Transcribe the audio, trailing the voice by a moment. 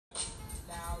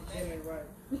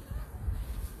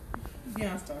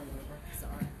Yeah, I started over.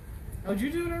 Sorry. Oh, did you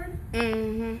do it already?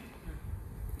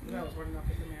 Mm-hmm. I was working off of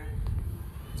the mirror.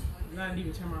 And I didn't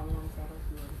even turn my alarm off.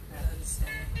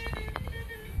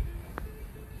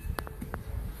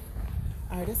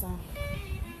 Alright, that's all.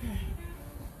 Okay.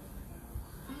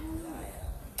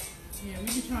 Yeah, we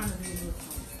be trying to do this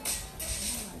one.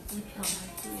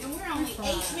 And we're only 8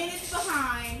 minutes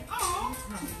behind. Oh,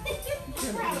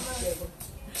 I'm proud of us.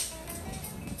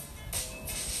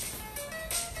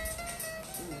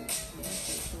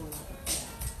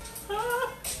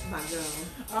 My girl.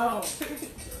 Oh.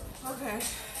 Okay.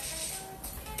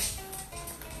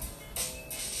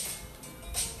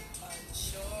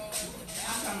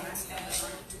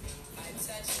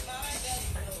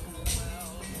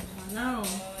 I know.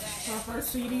 My first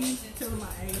CD, telling my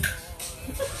age.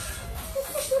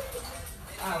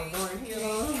 I was going here.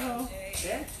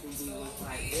 That CD was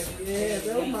like every Yeah, day.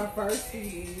 that was my first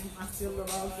CD. I still love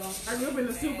all songs. I grew up in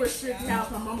a super strict house.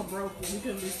 My mama broke it. We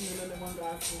couldn't listen to none of one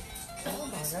gospel. Oh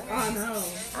my God. I know.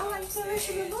 I like to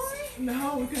listen to Lord.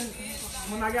 No, we couldn't.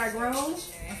 When I got grown,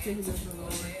 I still be listening to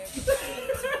Lord.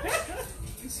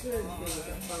 You should be with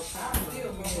them folks.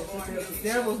 The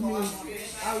devil's music.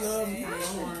 I love me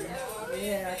some Lord.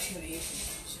 Yeah, I can listen.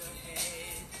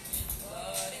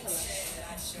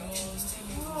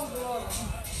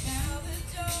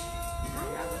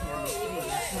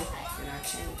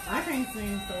 I can't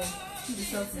sing, so she be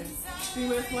so sing. See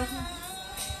where it's working?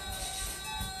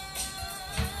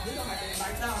 We don't have to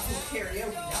invite y'all to a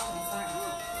karaoke. Y'all don't sing.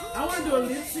 I want to do a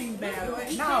lip sync battle.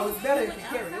 No, it's better if you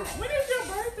karaoke. When is your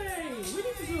birthday? We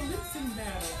need to do a lip sync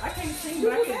battle. I can't sing,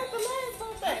 but I can.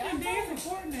 I can dance and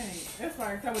coordinate. That's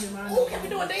why I come with mine. Oh, can we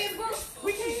do a dance group?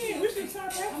 We can. We should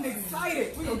start that. I'm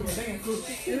excited. We're going to do a dance group.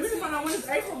 We can find out when it's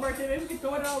April birthday, then we can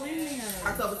throw it all in there.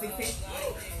 October 16th.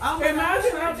 Oh, and mine's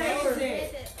in October.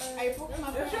 April.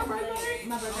 That's your birthday?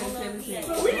 My birthday is 17th.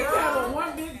 So we need to have a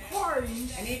one big party.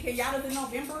 And then Kenyatta's in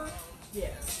November.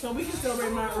 Yes. So we can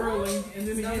celebrate mine early, and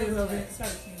then the beginning of it.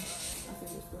 13.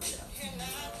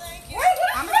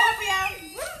 I'm a Scorpio.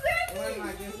 What is that? One of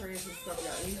my good friends is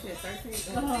Scorpio. He said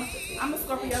 13. I'm a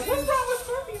Scorpio. What's wrong with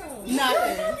Scorpio?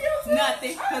 Nothing.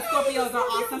 Nothing. Because Scorpios are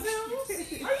awesome. Are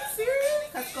you serious?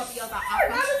 Because Scorpios are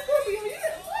You're awesome. not a Scorpio. You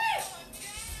didn't what?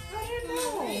 I didn't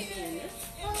know.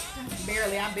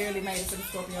 Barely. I barely made it to the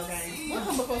Scorpio game. What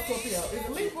come before Scorpio? Is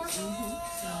it Libra?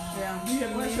 Yeah. You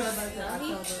have What's Libra your birthday?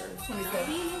 October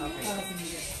 27th. Okay.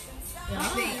 Yeah, I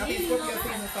think Scorpio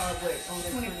season started what? On the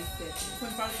 27th.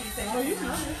 21st, 27th? Oh, you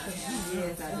know.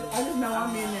 Yes, I do. I just know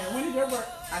I'm in there. When is your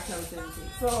birthday? October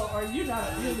 17th. So, are you not?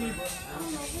 You're Libra.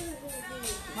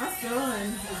 My son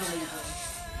is a Libra.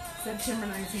 September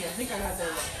 19th. I think I got that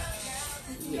right.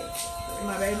 Yes. And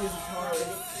my baby is a Taurus.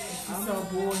 She's so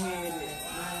bullheaded.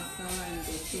 My son,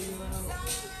 the 2-year-old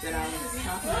that I was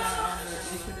talking about on the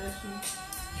introduction,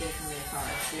 definitely a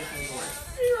Taurus. Definitely worse.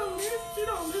 She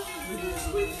don't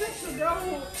listen. We fix to go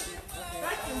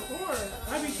back and forth.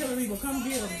 I be telling people, come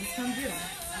get them. Just come get them.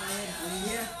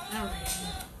 Yeah. All right.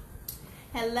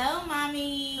 Hello,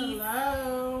 mommy.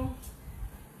 Hello.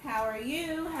 How are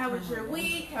you? How was your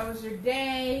week? How was your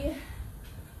day?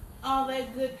 All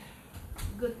that good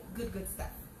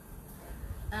stuff.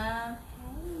 Hey, mama.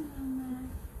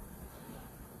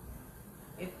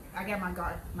 If I got my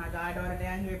goddaughter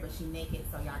down here, but she naked,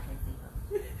 so y'all can't see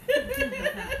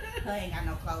her. Her ain't got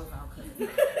no clothes on,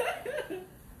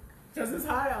 Because it's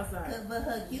hot outside. but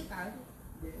her cute though.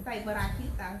 Say, but I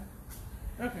cute though.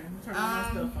 Okay, I'm turning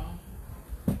my stuff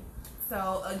on.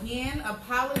 So again,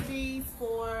 apologies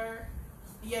for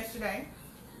yesterday.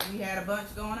 We had a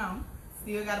bunch going on.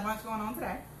 Still got a bunch going on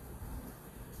today.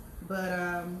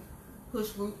 But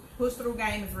push through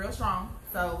game is real strong.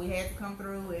 So we had to come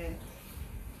through and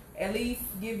at least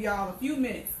give y'all a few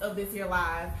minutes of this here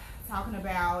live talking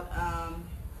about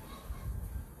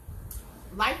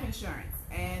life insurance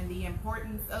and the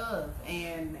importance of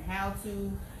and how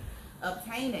to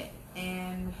obtain it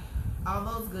and all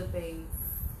those good things.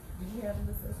 Did you have a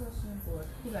list of questions or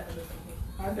you got the list of questions?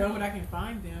 I don't, but I can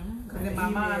find them. Because in my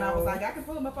mind, I was like, I can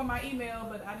pull them up on my email,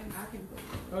 but I didn't.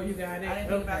 Oh, you got it? I didn't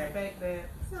think about the fact that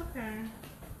It's okay.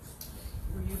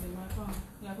 we're using my phone.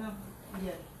 You got them?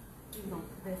 Yeah.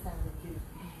 That's how they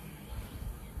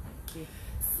do.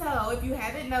 So, if you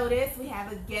haven't noticed, we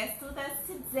have a guest with us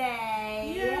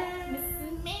today. Yay.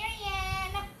 Mrs.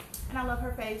 Marianne. And I love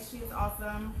her face. She is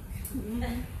awesome.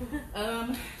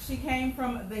 She came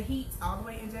from the heat all the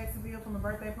way in Jacksonville from a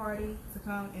birthday party to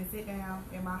come and sit down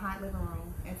in my hot living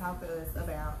room and talk to us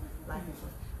about life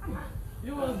insurance. I'm hot.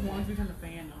 It was once we turned the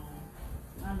fan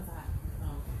on. I'm hot.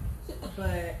 Oh.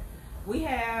 But we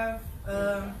have,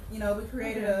 we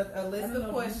created a list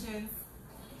of questions.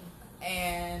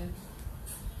 And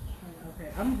Okay,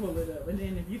 I'm gonna pull it up, and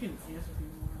then if you can answer if you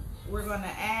want. we're going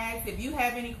to ask if you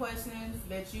have any questions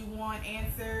that you want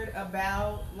answered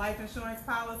about life insurance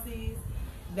policies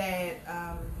that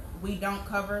we don't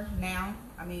cover now.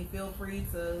 I mean, feel free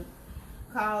to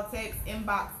call, text,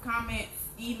 inbox, comments,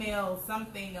 email,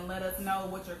 something, and let us know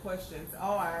what your questions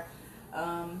are.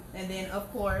 And then,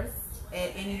 of course,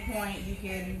 at any point you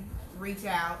can reach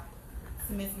out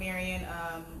to Miss Marion.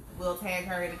 We'll tag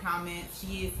her in the comments.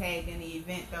 She is tagged in the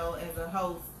event though as a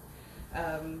host.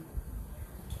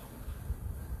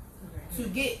 To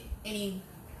get any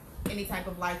type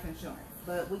of life insurance,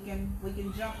 but we can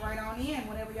jump right on in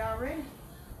whenever y'all ready.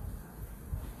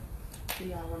 Do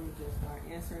y'all want me to just start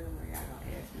answering them, or y'all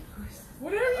gonna ask me questions?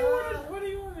 Whatever you want. What do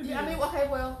you want to do? Yeah, I mean, okay.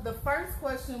 Well, the first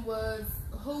question was,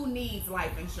 who needs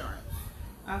life insurance?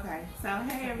 Okay, so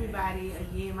hey everybody,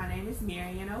 again, my name is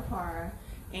Marion O'Para,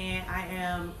 and I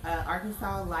am an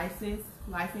Arkansas licensed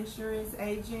life insurance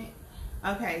agent.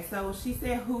 Okay, so she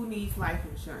said who needs life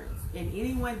insurance, and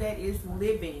anyone that is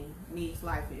living needs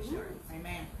life insurance.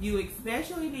 Amen. You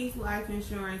especially need life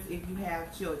insurance if you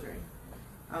have children.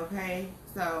 Okay,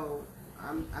 so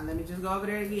let me just go over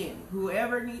there again.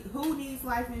 Who needs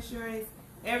life insurance?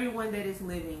 Everyone that is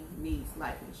living needs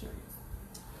life insurance.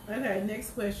 Okay,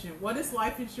 next question. What is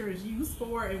life insurance used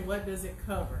for, and what does it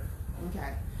cover?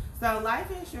 Okay, so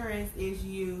life insurance is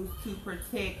used to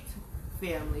protect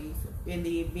families in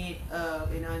the event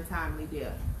of an untimely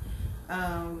death.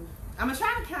 I'm gonna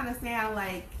try to kind of sound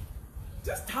like,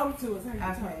 just talk to us. How you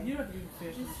talk? Okay. You don't have to be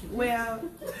professional. well,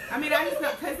 I mean, I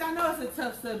just because I know it's a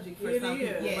tough subject for It some is.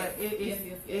 people, Yes. but Yes.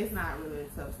 it's not really a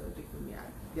tough subject for me.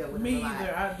 I deal with Me it a lot.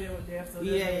 either. I deal with death, so it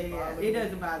Yeah, doesn't bother it me.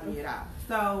 doesn't bother me at all.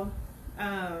 So,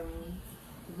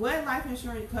 what life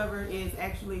insurance covers is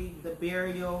actually the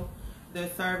burial, the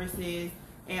services,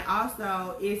 and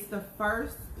also it's the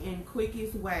first and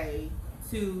quickest way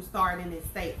to start an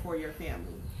estate for your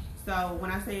family. So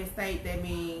when I say estate, that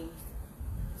means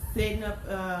setting up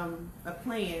a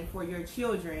plan for your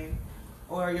children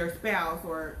or your spouse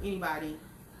or anybody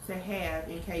to have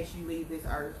in case you leave this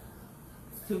earth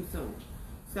too soon.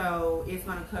 So it's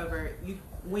going to cover you.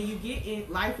 When you get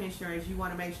in life insurance, you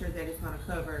want to make sure that it's going to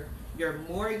cover your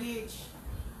mortgage,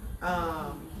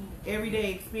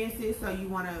 everyday expenses. So you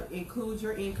want to include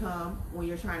your income when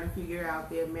you're trying to figure out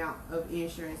the amount of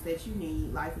insurance that you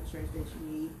need, life insurance that you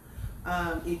need.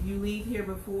 If you leave here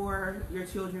before your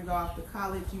children go off to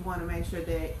college, you want to make sure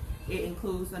that it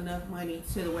includes enough money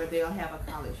to where they'll have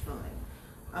a college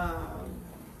fund.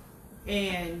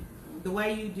 And the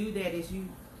way you do that is you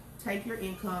take your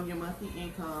income, your monthly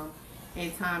income,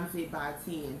 and times it by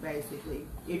 10, basically.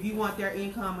 If you want their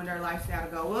income and their lifestyle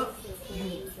to go up,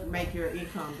 you make your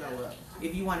income go up.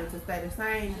 If you want it to stay the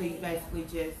same, then you basically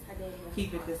just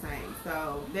keep it the same.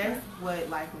 So that's what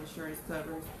life insurance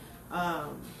covers.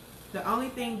 The only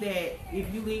thing that,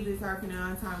 if you leave this earth in an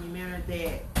untimely manner,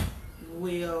 that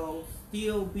will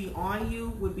still be on you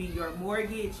would be your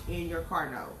mortgage and your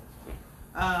car note.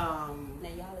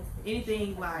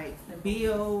 Anything like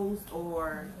bills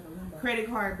or credit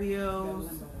card bills.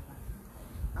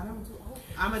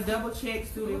 I'm a double check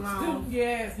student loans.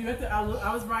 Yes, you have to.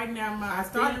 I was writing down my. I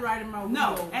started writing my.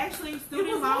 No, will. actually,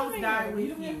 student loans die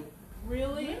with you.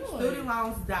 Really? Student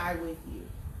loans die with you.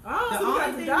 Oh, The so you only got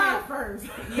to thing die that- first.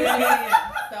 Yeah.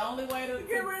 The only way to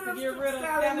Get rid of Sallie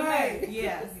Sallie Mae. Mae.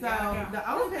 Yeah, You gotta so go.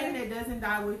 the only thing that doesn't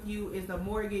die with you is a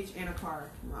mortgage and a car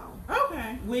loan.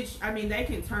 Okay. Which, I mean, they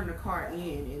can turn the car in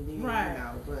and then, Right. you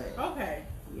know, but Okay.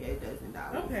 yeah, it doesn't die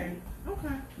with Okay.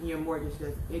 Okay. you. Your mortgage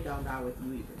don't die with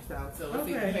you either. So, So it's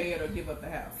either Okay. pay it or give up the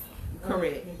house.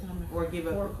 correct. Or Or give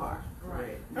up Or the car. Right.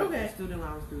 Correct. Okay. But student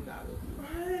loans do die with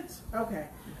you. What? Okay.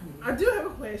 I do have a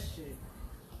question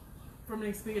from an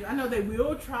experience. I know they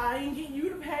will try and get you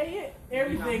to pay it,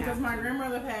 everything, because my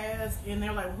grandmother passed, and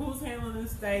they're like, who's handling the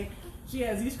estate? She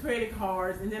has these credit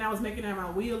cards, and then I was making out my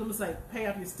will, and it was like, pay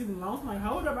off your student loans. I'm like,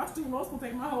 hold up, my student loans will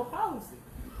take my whole policy.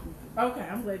 Okay,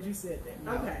 I'm glad you said that.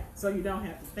 No. Okay, so you don't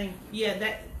have to. Thank you. Yeah,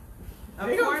 that. Of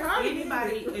They gonna course, try to get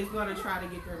anybody it. is going to try to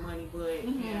get their money, but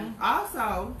Mhm.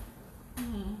 also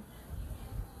Mm-hmm.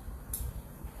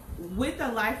 with the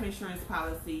life insurance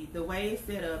policy, the way it's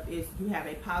set up is you have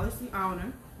a policy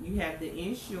owner, you have the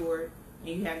insured,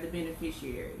 and you have the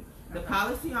beneficiary. The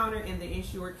policy owner and the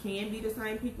insured can be the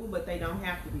same people, but they don't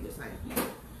have to be the same people.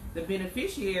 The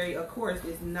beneficiary, of course,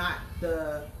 is not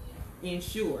the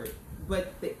insured,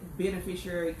 but the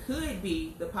beneficiary could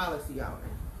be the policy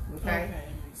owner. Okay?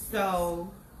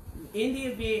 So, in the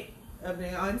event of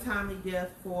an untimely death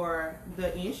for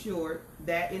the insured,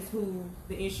 that is who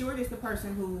the insured is, the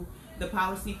person who the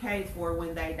policy pays for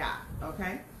when they die.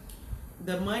 Okay.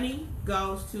 The money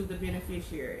goes to the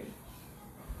beneficiary.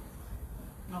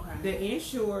 Okay. The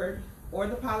insured or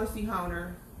the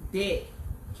policyholder debt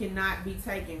cannot be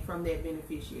taken from that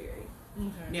beneficiary.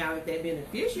 Okay. Now, if that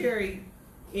beneficiary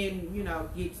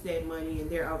gets that money and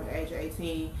they're over the age of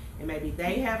 18 and maybe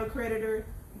they have a creditor,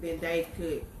 then they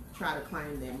could try to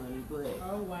claim that money, but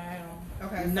Oh wow.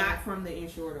 Okay. not from the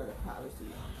insured or the policy.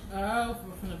 Oh,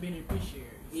 from the beneficiary.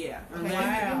 Yeah. Okay,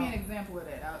 Unless, give me an example of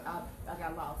that. I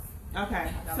got lost. okay.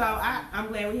 So I'm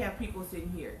glad we have people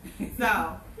sitting here.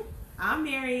 So I'm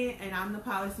married and I'm the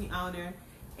policy owner,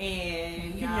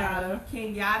 and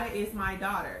Kenyatta is my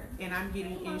daughter, and I'm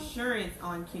getting insurance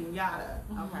on Kenyatta.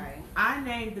 Okay. I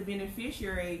named the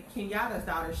beneficiary Kenyatta's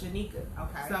daughter, Shanika.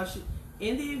 Okay. So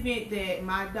in the event that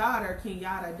my daughter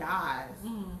Kenyatta dies,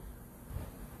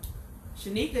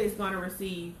 Shanika is going to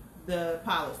receive the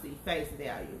policy face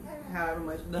value, however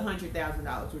much, the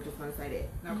 $100,000. We're just going to say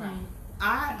that. Okay.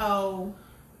 I owe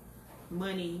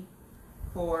money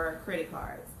for credit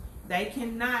cards. They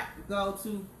cannot go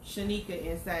to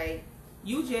Shanika and say,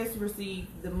 you just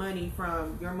received the money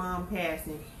from your mom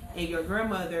passing and your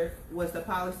grandmother was the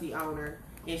policy owner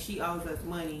and she owes us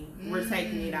money. We're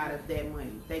taking it out of that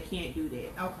money. They can't do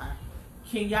that. Okay.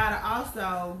 Kenyatta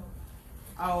also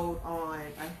owed on,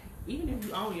 even if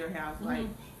you own your house, like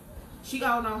she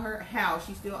owned on her house,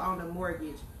 she still owned a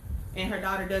mortgage. And her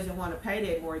daughter doesn't want to pay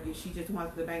that mortgage. She just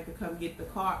wants the bank to come get the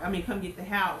come get the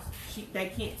house. They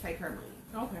can't take her money.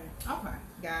 Okay.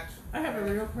 Gotcha. I have a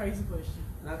real crazy question.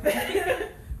 Okay.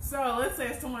 So let's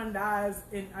say someone dies,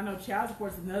 and I know child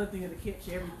support is another thing to catch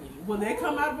everything. Will they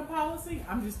come out of a policy?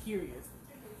 I'm just curious.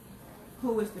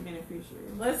 Who is the beneficiary?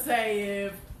 Let's say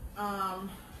if I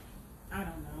don't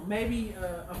know, maybe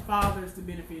a father's the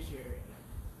beneficiary.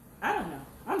 I don't know.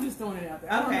 I'm just throwing it out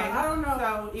there. I don't know.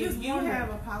 So if Just you wondering. have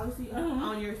a policy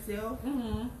on yourself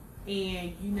and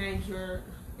you named your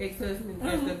ex-husband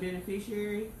as the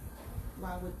beneficiary,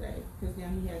 why would they? Because now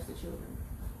he has the children.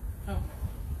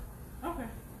 Okay.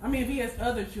 I mean, if he has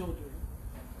other children.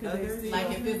 Others?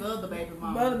 Like if his other baby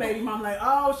mom. Mother baby mom, like,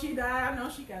 oh, she died. I know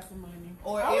she got some money.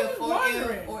 Or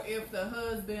if the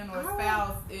husband or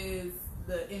spouse is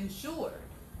the insured.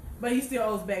 But he still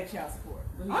owes back child support.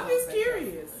 But I'm just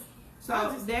curious.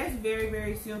 So that's very,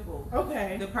 very simple.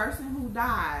 Okay. The person who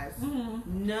dies,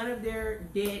 none of their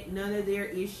debt, none of their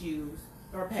issues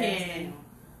Or can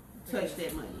touch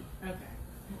that money. Okay.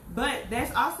 But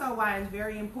that's also why it's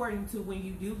very important to, when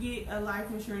you do get a life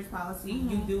insurance policy,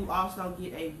 you do also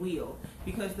get a will,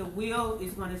 because the will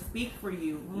is going to speak for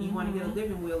you. You want to get a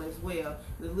living will as well.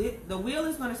 The will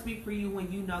is going to speak for you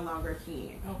when you no longer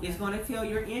can. Okay. It's going to tell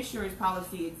your insurance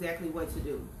policy exactly what to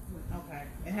do. Okay.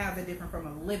 And how is it different from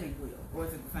a living will? Or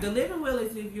is it the same? The living will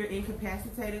is if you're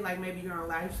incapacitated, like maybe you're on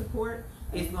life support,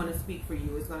 it's going to speak for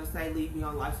you. It's going to say, leave me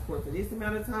on life support for this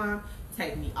amount of time,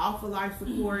 take me off of life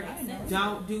support,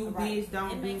 don't do this,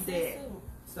 don't do that.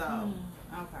 So,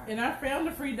 Okay. And I found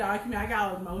a free document. I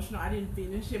got emotional. I didn't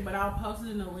finish it, but I'll post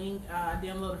it in the link. I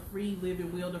download a free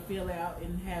living will to fill out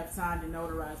and have signed and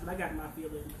notarized. But I got my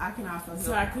feelings, I can also help.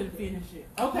 so I couldn't finish it.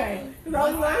 Okay. Yes, I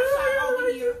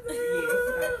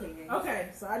can.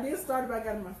 Okay, so I did start it, but I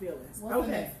got in my feelings. What's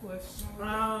the next question?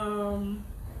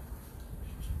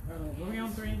 Were we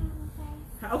on 3?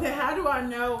 Okay, how do I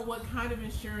know what kind of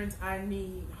insurance I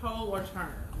need, whole or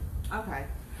term? Okay.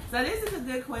 So this is a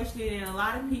good question, and a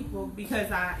lot of people, because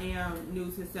I am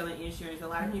new to selling insurance, a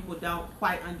lot of people don't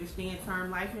quite understand term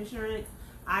life insurance.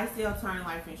 I sell term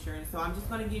life insurance, so I'm just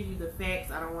going to give you the facts.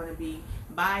 I don't want to be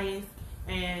biased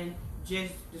and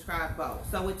just describe both.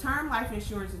 So with term life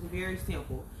insurance, it's very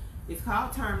simple. It's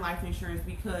called term life insurance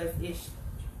because it's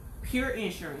pure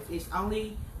insurance. It's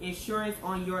only insurance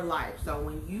on your life. So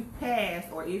when you pass,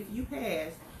 or if you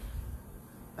pass,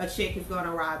 a check is going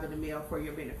to arrive in the mail for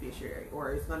your beneficiary,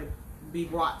 or it's going to be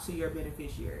brought to your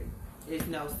beneficiary. There's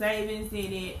no savings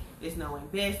in it. There's no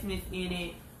investments in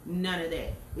it. None of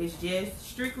that. It's just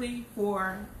strictly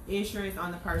for insurance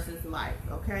on the person's life,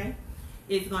 okay?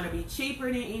 It's going to be cheaper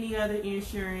than any other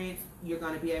insurance. You're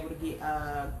going to be able to get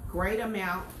a great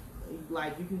amount.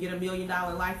 Like, you can get $1 million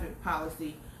life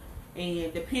policy,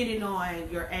 and depending on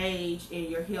your age and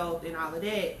your health and all of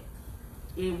that,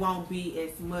 it won't be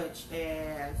as much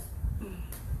as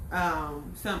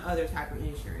some other type of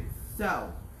insurance.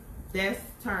 So that's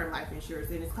term life insurance,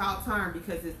 and it's called term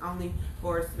because it's only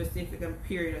for a specific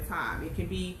period of time. It can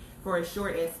be for as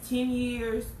short as 10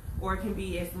 years, or it can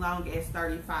be as long as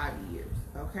 35 years,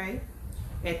 okay?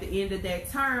 At the end of that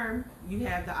term, you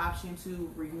have the option to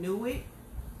renew it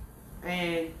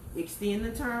and extend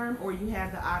the term, or you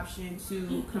have the option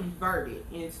to convert it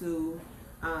into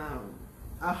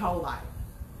a whole life.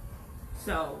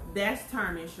 So that's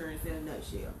term insurance in a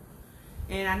nutshell.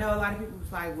 And I know a lot of people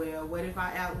was like, well, what if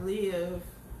I outlive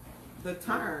the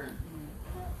term?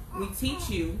 We teach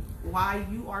you while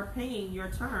you are paying your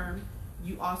term,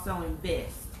 you also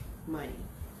invest money.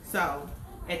 So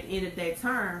at the end of that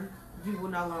term, you will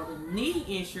no longer need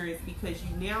insurance because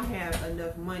you now have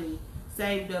enough money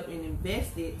saved up and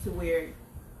invested to where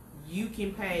you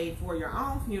can pay for your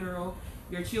own funeral.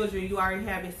 Your children, you already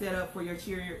have it set up for your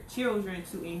children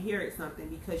to inherit something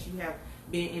because you have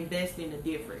been investing the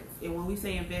difference. And when we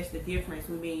say invest the difference,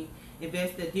 we mean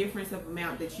invest the difference of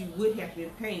amount that you would have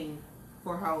been paying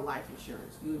for whole life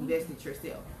insurance. You invested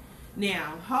yourself.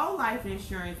 Now, whole life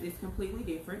insurance is completely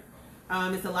different.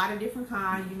 It's a lot of different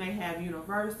kinds. You may have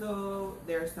universal,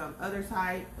 there's some other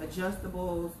type,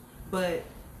 adjustables, but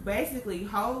basically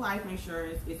whole life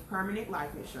insurance is permanent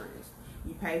life insurance.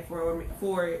 You pay for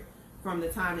it from the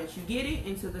time that you get it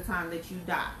until the time that you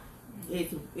die.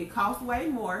 It costs way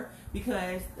more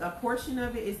because a portion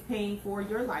of it is paying for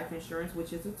your life insurance,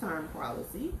 which is a term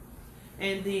policy.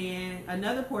 And then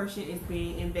another portion is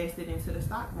being invested into the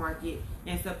stock market.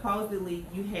 And supposedly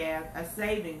you have a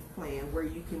savings plan where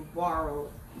you can borrow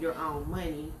your own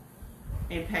money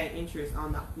and pay interest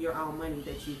on your own money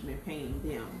that you've been paying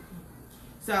them.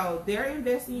 So they're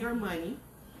investing your money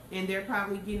and they're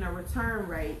probably getting a return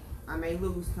rate. I may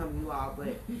lose some of you all,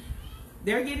 but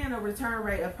they're getting a return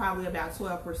rate of probably about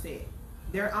 12%.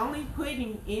 They're only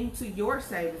putting into your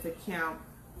savings account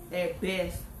at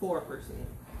best 4%.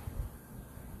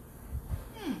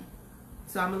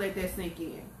 So I'm gonna let that sink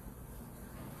in.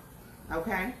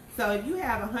 Okay? So if you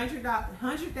have a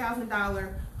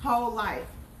 $100,000 whole life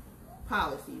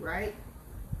policy, right?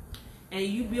 And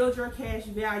you build your cash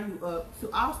value up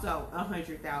to also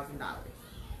 $100,000.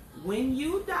 When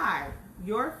you die,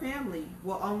 your family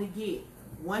will only get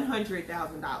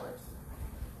 $100,000.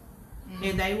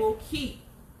 And they will keep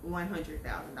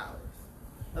 $100,000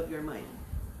 of your money.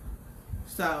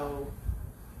 So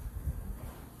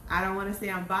I don't want to say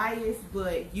I'm biased,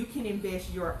 but you can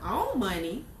invest your own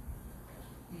money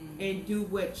and do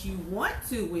what you want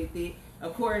to with it.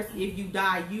 Of course, if you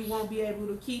die, you won't be able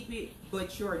to keep it,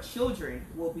 but your children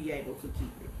will be able to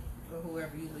keep it. Or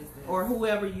whoever you list. Or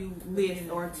whoever you list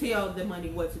or tell the money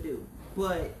what to do.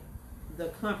 But the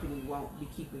company won't be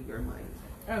keeping your money.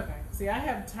 Okay. See, I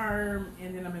have term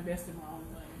and then I'm investing my own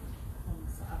money.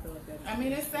 So I feel like that. I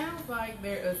mean, it sounds like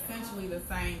they're essentially the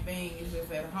same thing. It's just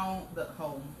that the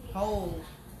whole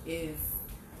is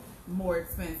more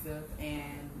expensive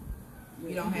and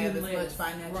you don't have as much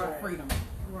financial freedom.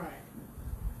 Right.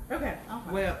 Okay.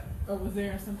 Well, was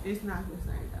there something? It's not the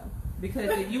same though. Because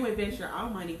if you invest your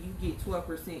own money, you get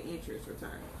 12% interest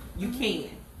return. You can.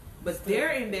 But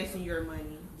they're investing your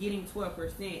money, getting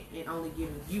 12% and only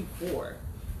giving you 4%.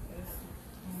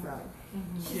 So,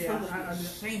 yeah.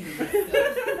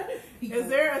 Is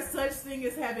there a such thing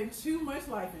as having too much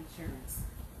life insurance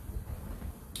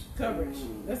coverage?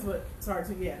 That's what.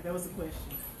 That was the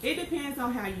question. It depends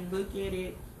on how you look at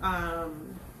it.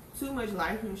 Too much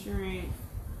life insurance.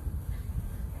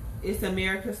 It's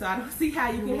America, so I don't see how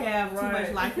you can have too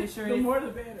much life insurance. The more the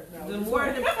better. No, the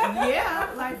more the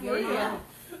like for real.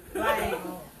 Like, I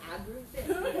agree with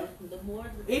that. The more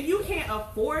if you can't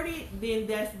afford it, then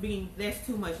that's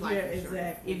too much life insurance.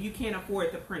 Exactly. If you can't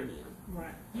afford the premium.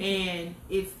 Right. And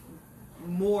it's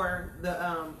more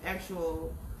the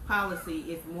actual policy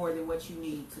is more than what you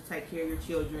need to take care of your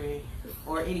children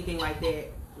or anything like that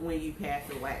when you pass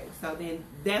away. So then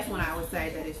that's when I would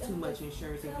say that it's too much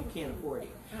insurance if you can't afford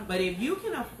it. But if you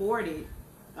can afford it,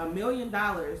 $1 million,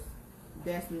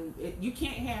 you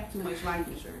can't have too much life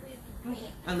insurance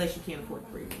unless you can't afford the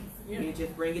premium. You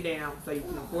just bring it down so you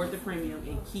can afford the premium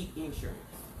and keep insurance.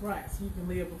 Right, so you can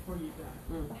live before you die.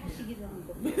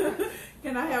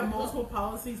 Can I have multiple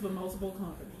policies with multiple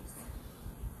companies?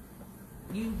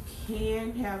 You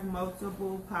can have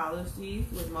multiple policies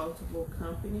with multiple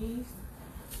companies.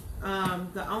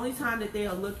 The only time that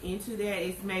they'll look into that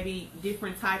is maybe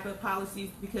different type of policies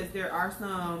because there are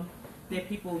some that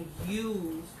people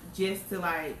use just to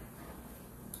like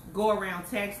go around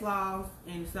tax laws,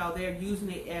 and so they're using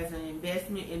it as an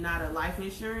investment and not a life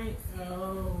insurance.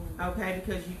 Oh. Okay,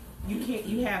 because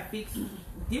you have fixed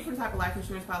different type of life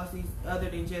insurance policies other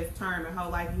than just term and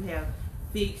whole life. You have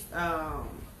fixed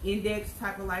index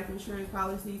type of life insurance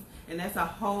policies, and that's a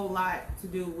whole lot to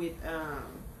do with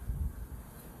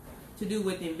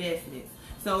investments.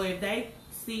 So if they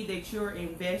see that you're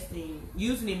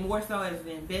using it more so as an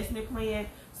investment plan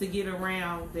to get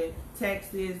around the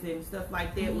taxes and stuff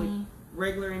like that with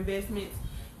regular investments,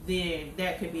 then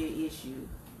that could be an issue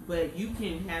but you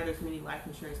can have as many life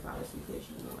insurance policies as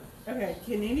you want. Okay,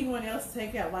 can anyone else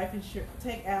take out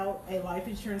a life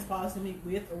insurance policy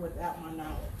with or without my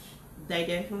knowledge? They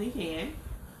definitely can.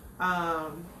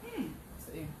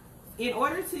 In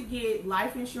order to get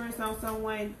life insurance on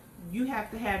someone, you have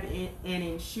to have an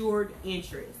insured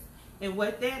interest. And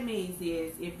what that means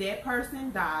is if that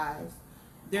person dies,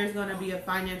 there's going to be a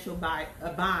financial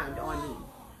bond on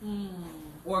me.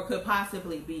 Or could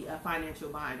possibly be a financial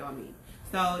bond on me.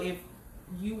 So if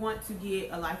you want to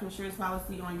get a life insurance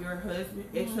policy on your husband,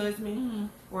 ex-husband,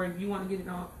 or if you want to get it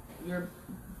on your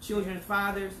children's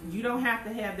fathers, you don't have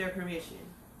to have their permission.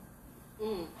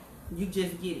 You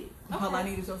just get it. All I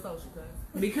need is your social,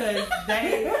 because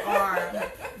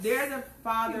they're the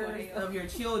fathers of your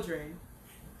children,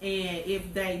 and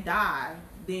if they die,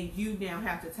 then you now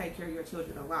have to take care of your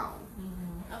children alone.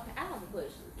 Okay, I have a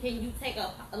question. Can you take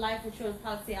a life insurance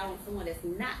policy out on someone that's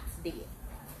not dead?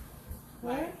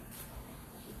 What?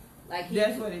 Like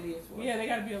that's what it is for. Yeah, they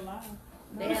gotta be alive.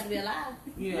 They have to be alive.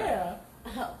 Yeah.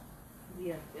 Oh.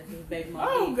 Yeah, that's his baby mom.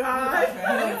 Oh God.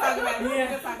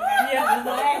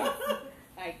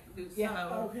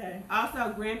 Okay.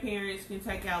 Also, grandparents can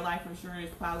take out life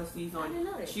insurance policies on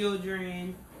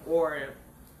children or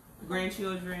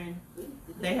grandchildren.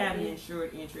 They have an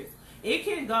insured interest. It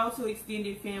can go to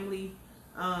extended family.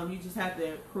 You just have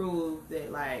to prove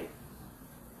that, like,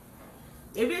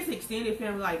 if it's extended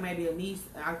family, like maybe a niece,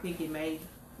 I think it may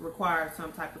require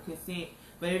some type of consent.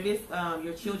 But if it's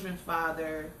your children's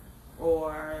father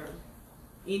or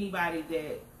anybody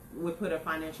that would put a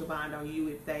financial bond on you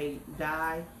if they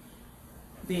die,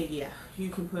 then yeah, you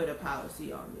can put a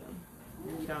policy on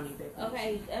them. You don't need that.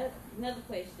 Okay, another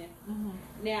question.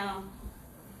 Now,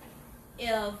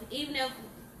 even if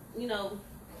you know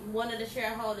one of the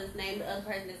shareholders named the other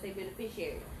person as a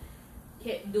beneficiary,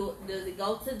 does it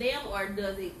go to them, or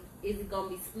is it gonna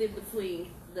be split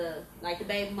between the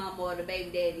baby mama or the baby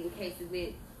daddy in case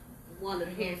if one of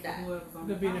the parents died?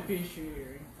 The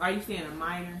beneficiary. Are you saying a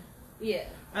minor? Yeah.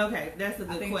 Okay, that's a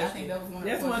good question. I think that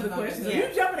was one of the questions. Yeah.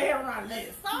 You jumping ahead around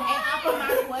this.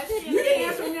 My question. You can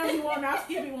answer whenever you want. I'll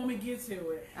skip it when we get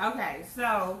to it. Okay,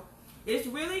 so it's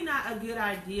really not a good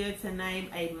idea to name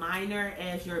a minor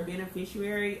as your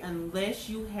beneficiary unless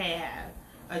you have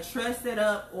a trust set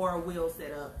up or a will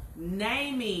set up,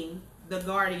 naming the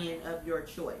guardian of your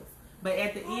choice. But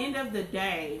at the end of the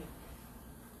day,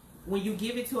 when you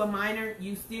give it to a minor,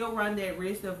 you still run that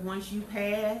risk of once you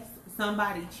pass,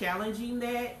 somebody challenging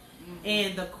that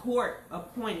and the court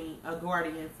appointing a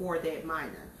guardian for that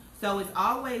minor. So it's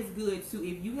always good to,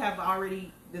 if you have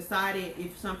already decided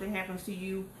if something happens to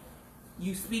you,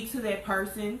 you speak to that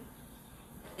person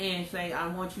and say, I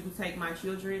want you to take my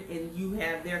children, and you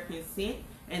have their consent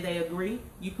and they agree.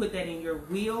 You put that in your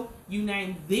will. You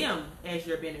name them as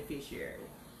your beneficiary.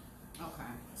 Okay.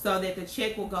 So that the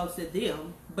check will go to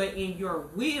them. But in your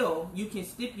will, you can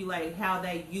stipulate how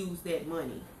they use that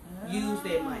money.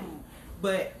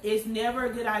 But it's never a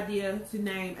good idea to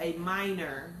name a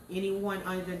minor, anyone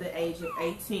under the age of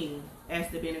 18, as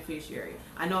the beneficiary.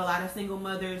 I know a lot of single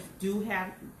mothers do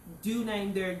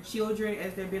name their children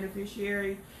as their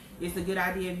beneficiary. It's a good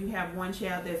idea if you have one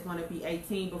child that's going to be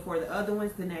 18 before the other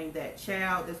ones to name that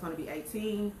child that's going to be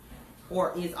 18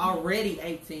 or is already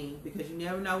 18, because you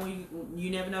never know you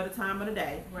never know the time of the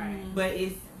day. Right. But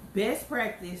it's best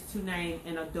practice to name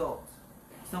an adult,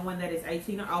 someone that is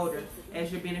 18 or older,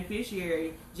 as your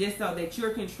beneficiary, just so that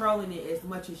you're controlling it as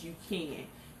much as you can.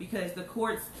 Because the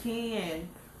courts can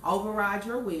override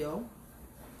your will.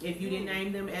 If you didn't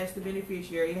name them as the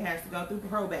beneficiary, it has to go through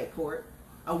probate court.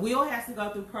 A will has to go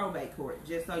through probate court,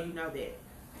 just so you know that.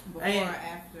 Before or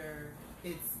after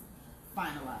it's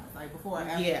finalized, like before or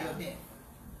after your death.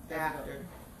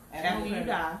 After you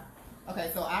die. Okay,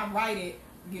 so I write it,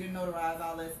 get it notarized,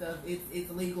 all that stuff.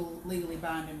 It's legally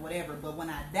binding, whatever. But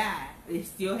when I die, it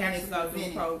still has to go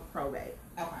through probate.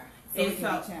 Okay, so it can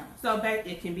be challenged. So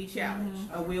it can be challenged.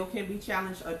 A will can be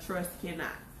challenged. A trust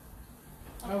cannot.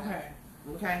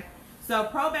 Okay. So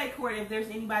probate court, if there's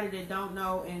anybody that don't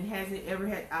know and hasn't ever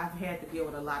had, I've had to deal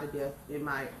with a lot of death in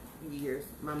my years.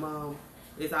 My mom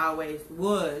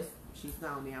she's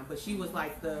gone now, but she was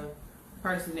like the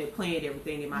person that planned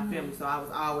everything in my family, so I was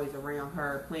always around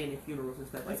her planning funerals and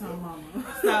stuff like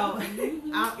that. So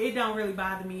it don't really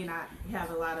bother me, and I have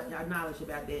a lot of knowledge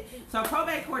about that. So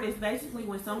probate court is basically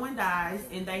when someone dies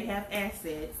and they have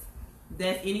assets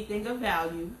that's anything of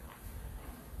value.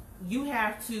 You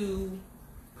have to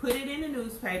put it in the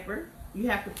newspaper. You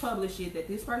have to publish it that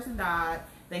this person died,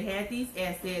 they had these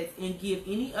assets, and give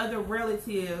any other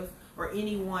relatives or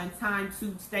anyone time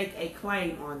to stake a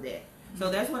claim on that. So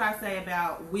that's what I say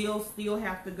about we'll still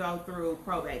have to go through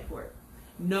probate court.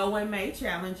 No one may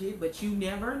challenge it, but you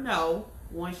never know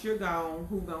once you're gone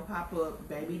who gonna pop up,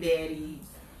 baby daddies,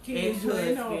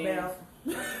 ex-husbands,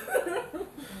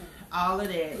 all of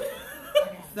that.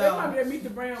 So, that might be a Meet the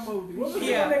Brown movie. What was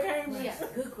the one that came in? Yeah,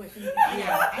 good question.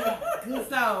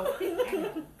 So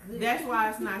that's why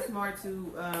it's not smart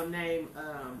to name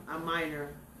a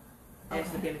minor as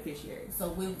the beneficiary. So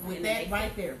with that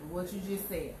right there, what you just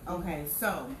said. Okay,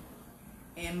 so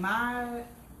in my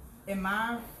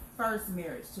first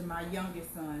marriage to my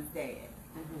youngest son's dad,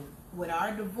 with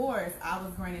our divorce, I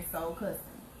was granted sole custody.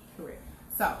 Correct.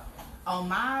 So on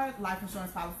my life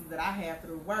insurance policies that I have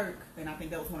through work, and I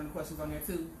think that was one of the questions on there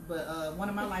too, but one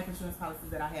of my life insurance policies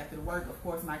that I have through work, of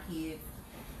course my kids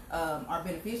are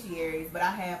beneficiaries, but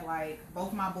I have like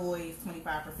both my boys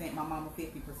 25%, my mama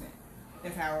 50%.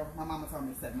 That's how my mama told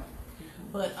me to set them up.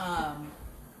 But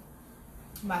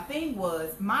my thing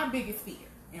was, my biggest fear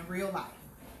in real life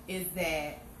is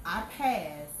that I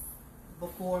pass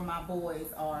before my boys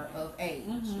are of age,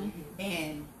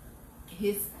 and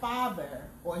his father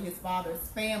or his father's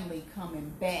family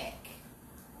coming back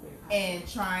and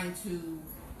trying to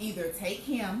either take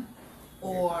him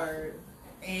or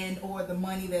the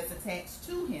money that's attached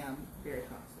to him, Very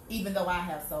costly. even though I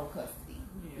have sole custody.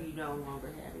 You no longer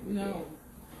have it. No.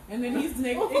 And then he's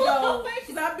next.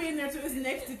 Because I've been there too. It's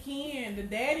next to kin. The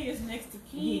daddy is next to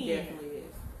kin. He definitely is.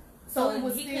 So it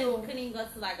was he still. couldn't even go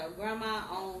to like a grandma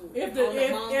on If the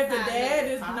dad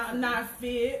is not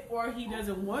fit or he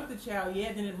doesn't want the child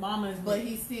yet, then his mama is. But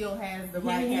he still has the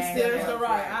right. He still has the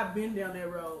right. right. I've been down that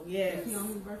road. Yes. Is he on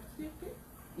his birth certificate?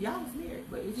 Y'all was married,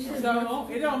 but it's So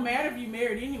it don't matter if you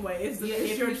married anyway. It's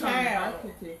if your he's on the child. birth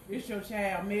certificate. It's your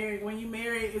child. Married when you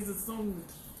marry, it's assumed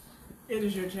it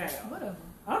is your child. Whatever.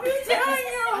 I'm just telling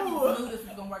I you. just knew this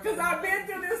was gonna work. Because I've been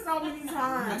through this so many I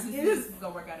times. just It knew is this was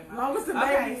gonna work out in my long as the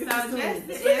Okay, baby is so assumed.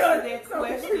 just to answer that So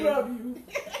question- we love you.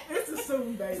 It's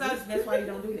assumed, baby. So that's why you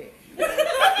don't do that.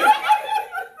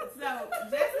 So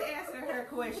just to answer her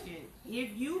question,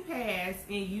 if you pass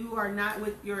and you are not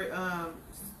with your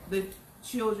the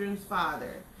children's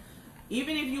father,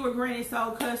 even if you were granted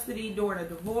sole custody during a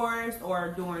divorce or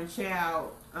during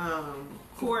child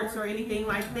courts or anything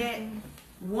like that,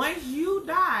 once you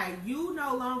die, you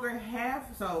no longer have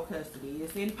sole custody.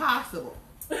 It's impossible.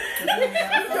 Your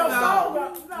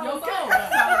soul. So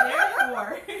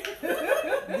therefore,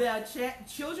 the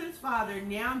children's father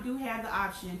now do have the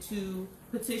option to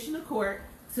petition the court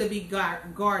to be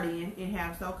guardian and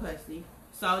have sole custody.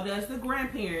 So does the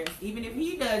grandparents. Even if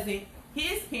he doesn't,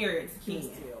 his parents can.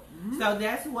 So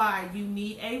that's why you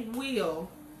need a will,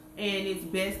 and it's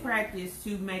best practice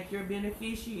to make your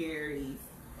beneficiaries.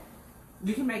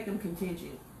 You can make them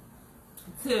contingent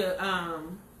to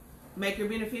make your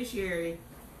beneficiary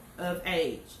of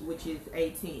age, which is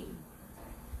 18.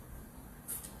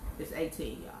 It's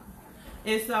 18, y'all.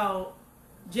 And so,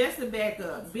 just to back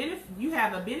up, you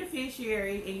have a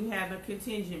beneficiary and you have a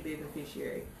contingent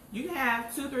beneficiary. You can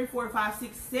have 2, 3, 4, 5,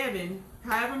 6, 7,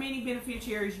 however many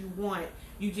beneficiaries you want.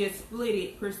 You just split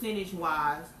it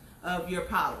percentage-wise of your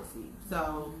policy.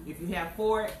 So, if you have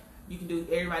 4, you can do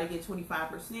everybody get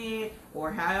 25%,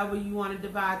 or however you want to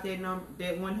divide that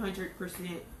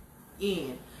 100%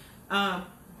 in.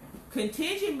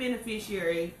 Contingent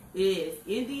beneficiary is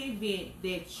in the event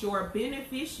that your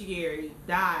beneficiary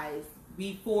dies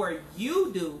before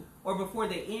you do or before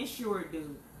the insured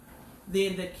do,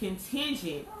 then the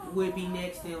contingent would be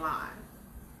next in line.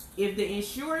 If the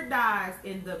insured dies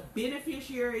and the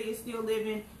beneficiary is still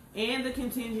living and the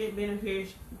contingent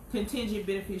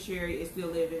beneficiary is still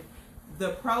living, the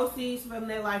proceeds from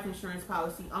that life insurance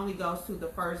policy only goes to the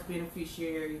first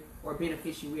beneficiary or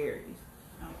beneficiaries.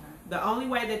 The only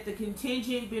way that the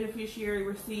contingent beneficiary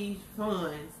receives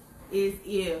funds is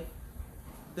if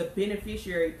the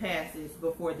beneficiary passes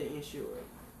before the insured.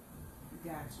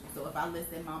 Gotcha. So if I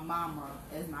listed my mama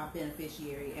as my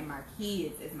beneficiary and my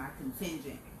kids as my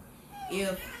contingent,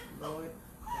 if, Lord,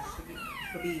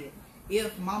 forbid,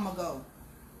 if mama go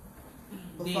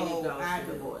before I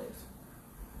the do, boys.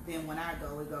 then when I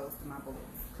go, it goes to my boys.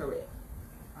 Correct.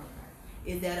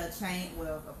 Okay. Is that a change?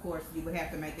 Well, of course, you would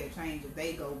have to make that change if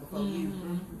they go before you.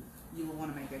 You would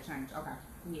want to make that change. Okay.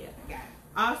 Yeah. Got it.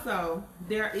 Also,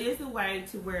 there is a way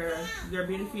to where your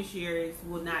beneficiaries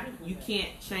will not, you can't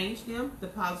change them. The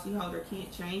policyholder can't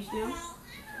change them.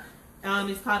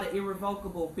 It's called an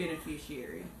irrevocable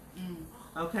beneficiary.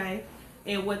 Okay?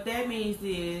 And what that means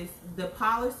is the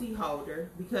policyholder,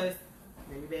 because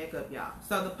Let me back up, y'all.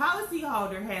 So the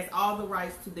policyholder has all the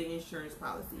rights to the insurance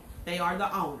policy. They are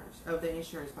the owners of the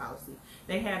insurance policy.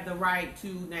 They have the right to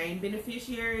name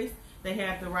beneficiaries. They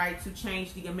have the right to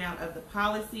change the amount of the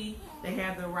policy. They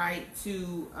have the right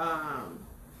to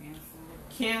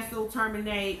cancel,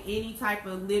 terminate any type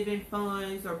of living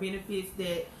funds or benefits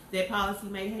that policy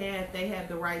may have. They have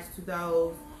the rights to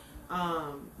those.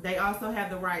 They also have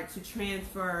the right to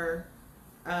transfer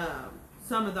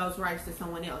some of those rights to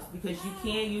someone else, because you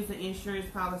can use an insurance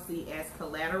policy as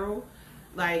collateral.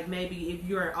 Like maybe if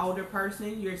you're an older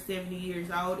person, you're 70 years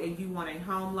old and you want a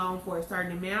home loan for a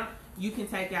certain amount, you can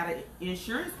take out an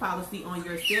insurance policy on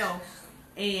yourself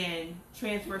and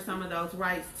transfer some of those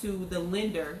rights to the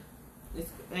lender.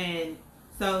 And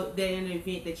so that in the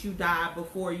event that you die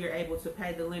before you're able to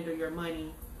pay the lender your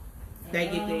money, they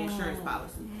get the insurance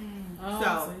policy.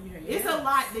 So it's a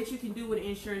lot that you can do with an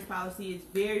insurance policy. It's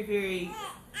very, very,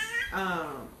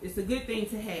 it's a good thing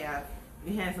to have.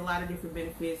 It has a lot of different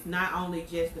benefits, not only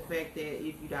just the fact that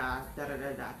if you die,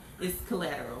 it's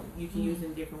collateral. You can use it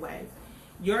in different ways.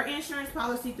 Your insurance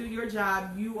policy through your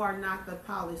job, you are not the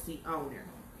policy owner.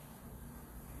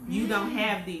 You don't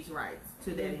have these rights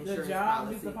to that insurance The job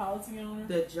policy. is the policy owner?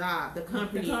 The job, the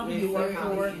company is you the work for,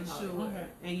 policy insured. owner. Okay.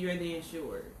 And you're the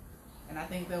insured. And I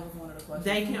think that was one of the questions.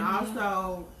 They can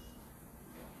also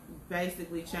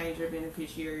basically change your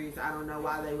beneficiaries. I don't know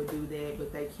why they would do that,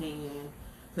 but they can,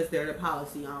 because they're the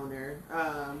policy owner.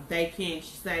 They can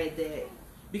say that,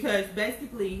 because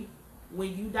basically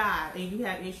when you die and you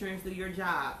have insurance through your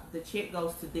job, the check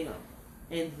goes to them.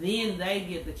 And then they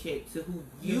give the check to who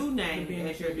you name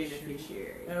as your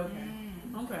beneficiary. Okay.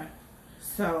 Okay.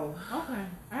 So. Okay.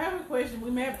 I have a question.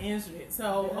 We may have answered it.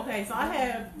 So, okay. So I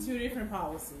have two different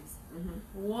policies.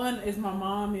 Mm-hmm. One is my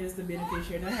mom is the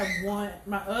beneficiary, and I have one.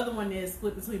 My other one is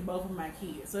split between both of my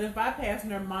kids. So if I pass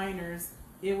and they're minors,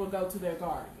 it will go to their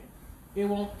guardian. It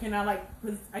won't. Can I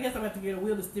I guess I have to get a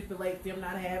will to stipulate them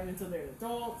not having until they're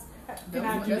adults. Can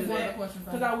I do that?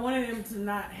 Because I wanted them to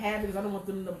not have it, because I don't want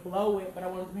them to blow it, but I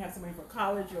want them to have something for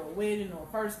college or a wedding or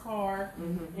a first car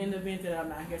in the event that I'm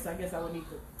not here. So I guess I would need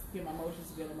to get my motions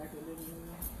together and make a living.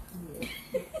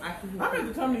 Yeah. I'm going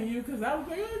to come to you because I was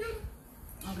like,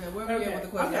 okay, where we at with the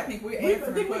question? I think we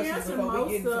answered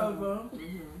most of them.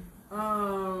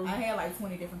 I had like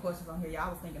 20 different questions on here. Y'all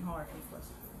was thinking hard for these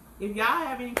questions. If y'all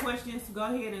have any questions, go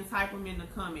ahead and type them in the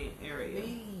comment area.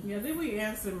 Yeah, I think we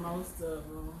answered most of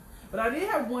them. But I did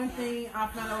have one thing I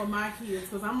found out with my kids,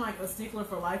 because I'm like a stickler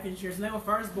for life insurance. When they were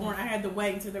first born, I had to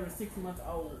wait until they were 6 months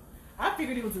old. I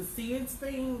figured it was a SIDS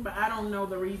thing, but I don't know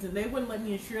the reason. They wouldn't let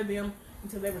me insure them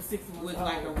until they were 6 months old. With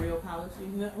like a real policy?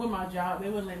 With my job, they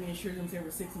wouldn't let me insure them until they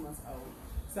were 6 months old.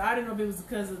 So I didn't know if it was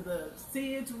because of the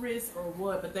SIDS risk or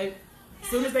what, but as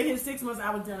soon as they hit 6 months,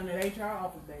 I was down in that HR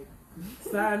office, baby.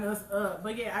 Sign us up.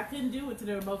 But yeah, I couldn't do it till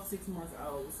they were both 6 months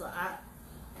old. So I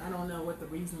don't know what the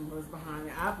reason was behind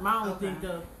it. I can only think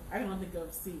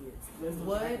of SIDS.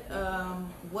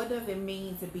 What does it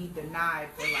mean to be denied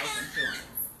for life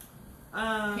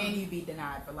insurance? Can you be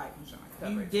denied for life insurance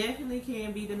coverage? You definitely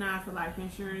can be denied for life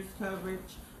insurance coverage.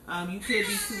 You could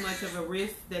be too much of a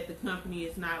risk that the company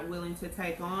is not willing to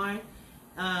take on.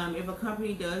 If a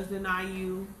company does deny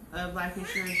you of life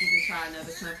insurance, you can try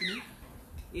another company.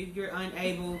 If you're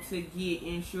unable to get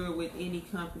insured with any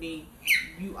company,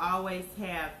 you always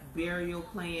have burial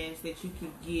plans that you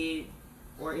can get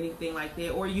or anything like that.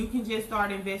 Or you can just start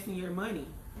investing your money.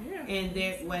 Yeah. And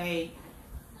that way,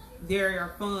 there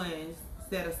are funds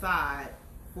set aside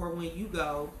for when you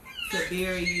go to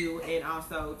bury you and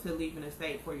also to leave an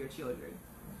estate for your children.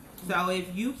 So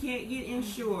if you can't get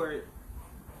insured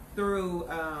through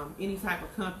any type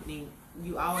of company,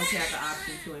 you always have the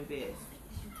option to invest.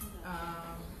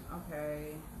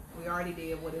 Okay. We already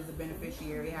did what is a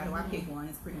beneficiary. How do I pick one?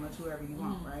 It's pretty much whoever you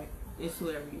want, right? It's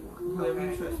whoever you want. Whoever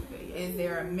you trust with it. Is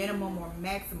there a minimum or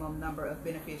maximum number of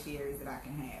beneficiaries that I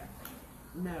can have?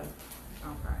 No.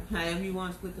 Okay. However you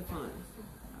want to split the funds.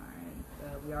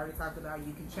 Alright. We already talked about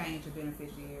you can change your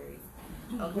beneficiaries.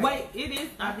 Okay. Wait, it is.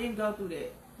 I didn't go through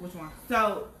that. Which one?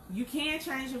 So you can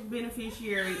change your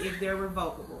beneficiary if they're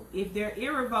revocable. If they're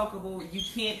irrevocable, you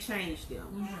can't change them.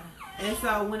 Mm-hmm. And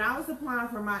so when I was applying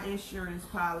for my insurance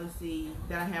policy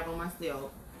that I have on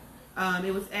myself,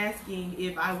 it was asking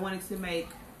if I wanted to make,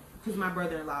 because my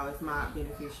brother-in-law is my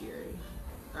beneficiary.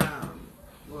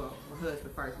 Well, my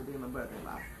husband first, but then my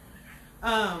brother-in-law.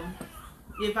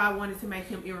 If I wanted to make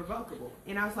him irrevocable.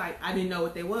 And I was like, I didn't know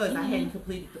what that was. I hadn't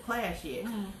completed the class yet.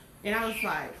 And I was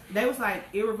like, they was like,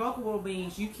 irrevocable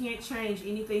means you can't change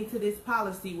anything to this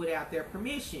policy without their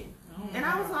permission. And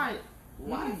I was like,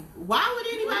 why? Why would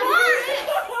anybody do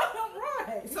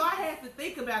that? So I had to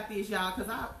think about this, y'all,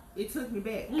 because it took me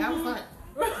back. I was like,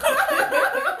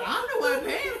 I'm the one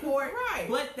paying for it. Right.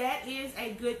 But that is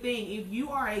a good thing. If you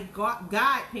are a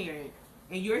godparent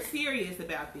and you're serious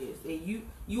about this, and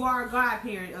you are a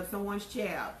godparent of someone's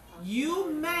child,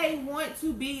 you may want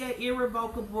to be an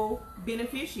irrevocable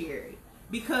beneficiary.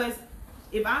 Because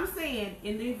if I'm saying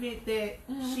in the event that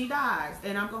she dies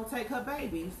and I'm going to take her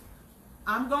babies,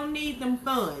 I'm going to need them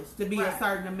funds to be a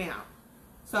certain amount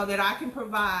so that I can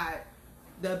provide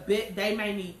the bit. They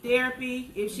may need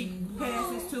therapy if she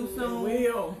passes too soon.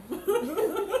 Will.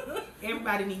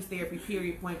 Everybody needs therapy,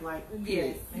 period, point blank,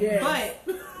 period. Yes.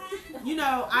 But, you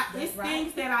know, it's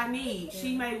things that I need.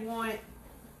 She may want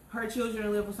her children to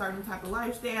live a certain type of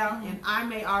lifestyle, and I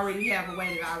may already have a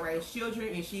way that I raise children,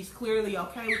 and she's clearly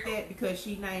okay with that because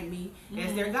she named me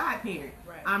as their godparent.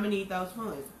 Right. I'm going to need those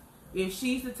funds. If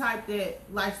she's the type that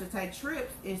likes to take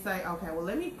trips and say, okay, well,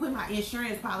 let me put my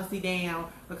insurance policy down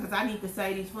because I need to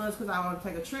save these funds because I want to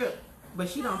take a trip, but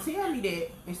she don't tell me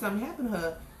that and something happened to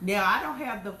her, now I don't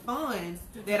have the funds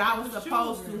that I was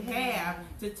supposed to have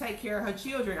to take care of her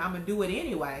children. I'm going to do it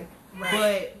anyway.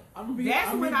 Right. But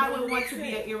that's when I would want to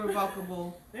be an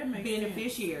irrevocable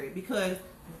beneficiary because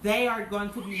they are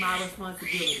going to be my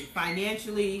responsibility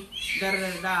financially.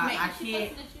 I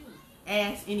can't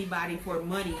ask anybody for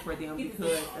money for them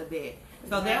because of that.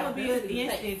 So that would be an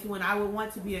instance when I would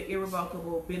want to be an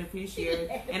irrevocable beneficiary,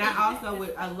 and I also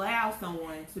would allow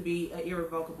someone to be an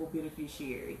irrevocable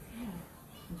beneficiary.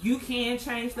 You can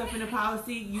change stuff in the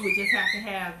policy. You would just have to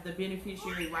have the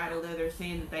beneficiary write a letter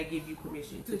saying that they give you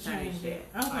permission to change that.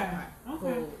 Okay.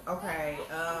 Cool. Okay.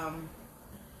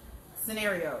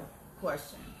 Scenario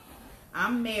question.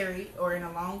 I'm married or in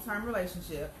a long-term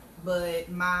relationship, but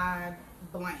my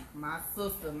blank, my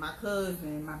sister, my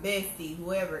cousin, my bestie,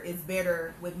 whoever is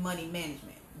better with money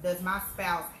management. Does my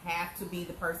spouse have to be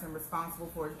the person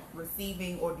responsible for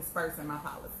receiving or dispersing my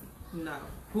policy? No.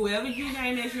 Whoever you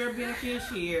name as your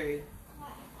beneficiary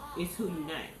is who you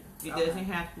name. It doesn't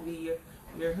have to be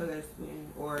your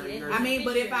husband or your. I mean,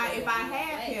 but if I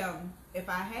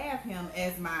have him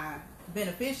as my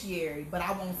beneficiary, but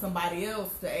I want somebody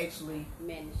else to actually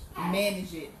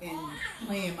manage it and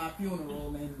plan my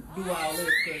funeral and do all this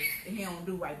because he don't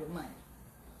do right with money.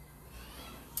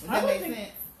 Does that make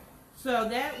sense? So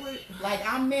that would, like,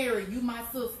 I'm married, you my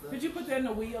sister. Could you put that in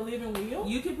a will, a living will?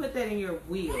 you can put that in your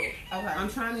will. Okay. I'm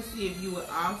trying to see if you would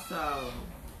also.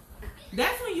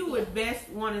 That's when you would best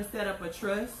want to set up a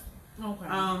trust. Okay.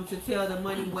 To tell the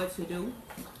money what to do.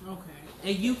 Okay.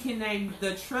 And you can name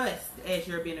the trust as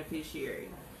your beneficiary.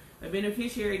 A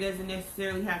beneficiary doesn't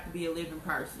necessarily have to be a living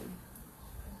person.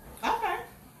 Okay.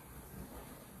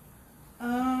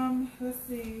 Let's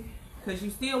see. Because you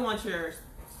still want your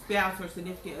spouse or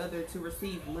significant other to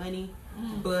receive money,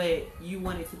 but you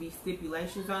want it to be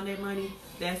stipulations on that money.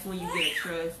 That's when you get a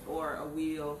trust or a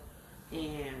will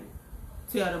and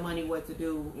tell the money what to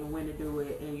do and when to do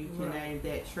it, and you can name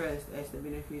that trust as the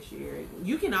beneficiary.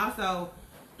 You can also,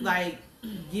 like,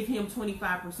 give him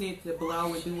 25% to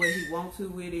blow and do what he wants to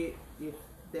with it, if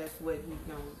that's what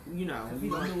he's going, you know.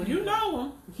 You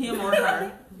know him or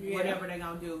her, whatever they're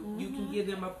going to do. You can give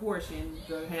them a portion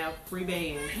to have free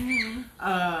bands,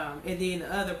 and then the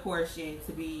other portion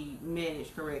to be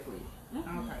managed correctly.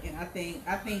 Okay, and I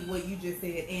think what you just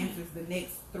said answers the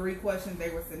next 3 questions. They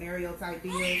were scenario type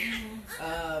deals.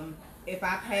 If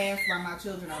I pass while my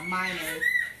children are minors,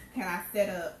 can I set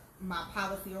up my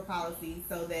policy or policies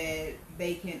so that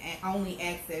they can only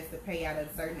access the payout at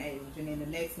a certain age? And then the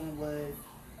next one was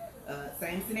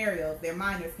same scenario. If they're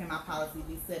minors, can my policy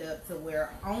be set up to where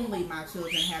only my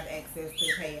children have access to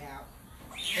the payout?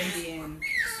 And then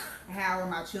how are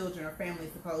my children or family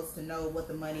supposed to know what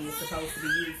the money is supposed to be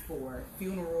used for?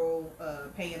 Funeral,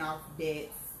 paying off debts,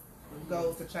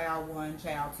 goes to child 1,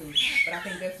 child 2. But I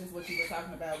think that's just what you were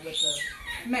talking about with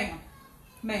the ma'am.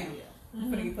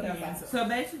 Put outside. So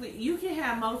basically, you can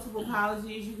have multiple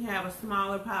policies. You can have a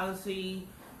smaller policy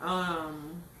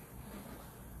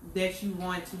that you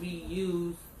want to be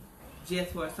used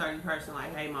just for a certain person,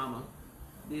 like, hey mama,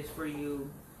 this for you.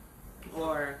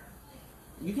 Or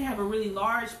you can have a really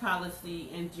large policy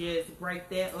and just break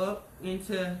that up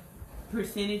into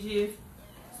percentages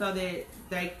so that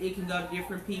it can go to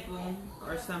different people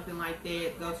or something like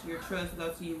that. Go to your trust, go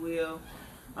to your will.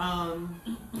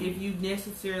 If you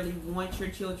necessarily want your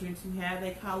children to have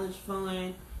a college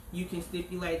fund, you can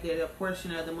stipulate that a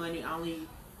portion of the money only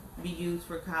be used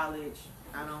for college.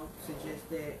 I don't suggest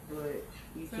that, but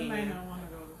you Some may can. not want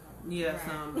to go to college. Yeah, Right.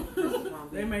 some just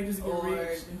won't be. They may just get Or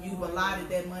rich. you've allotted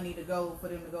that money to go for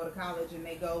them to go to college, and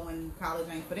they go when college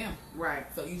ain't for them. Right.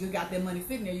 So you just got that money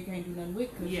sitting there. You can't do nothing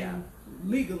with because Yeah. you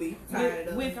legally tied it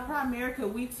up. With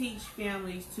Primerica, we teach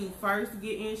families to first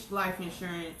get life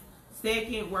insurance,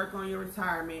 second, work on your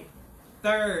retirement,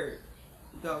 third,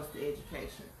 goes to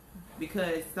education.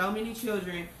 Because so many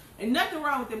children, and nothing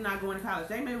wrong with them not going to college.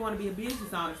 They may want to be a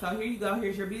business owner. So here you go.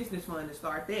 Here's your business fund to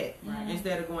start that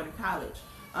instead of going to college.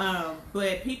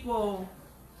 But people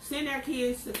send their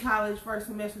kids to college first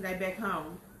semester, they back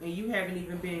home, and you haven't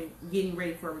even been getting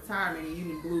ready for retirement, and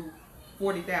you done blew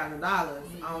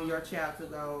 $40,000 on your child to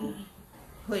go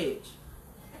pledge,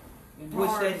 which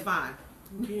that's fine.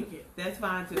 Kick it. That's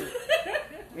fine too.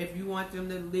 If you want them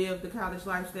to live the college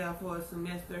lifestyle for a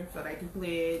semester so they can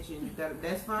pledge, and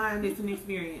that's fine. It's an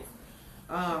experience.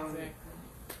 Exactly.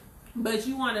 But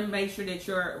you want to make sure that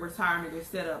your retirement is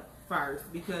set up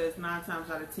first, because 9 times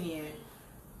out of 10,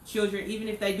 children, even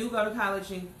if they do go to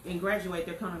college and graduate,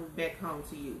 they're coming back home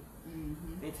to you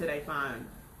until they find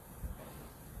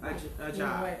a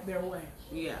job. Their way.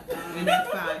 Yeah, and that's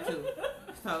fine too.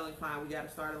 It's totally fine. We got to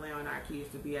start allowing our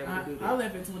kids to be able to do that. I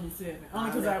left at 27,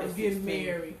 only because I was getting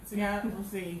married.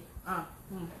 See,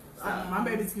 my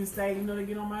babies can stay, even though they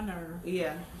get on my nerves.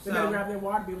 Yeah. They better grab their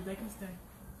water bill, but they can stay.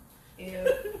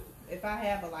 If I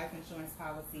have a life insurance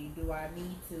policy, do I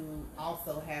need to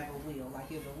also have a will?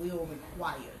 Like, is a will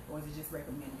required, or is it just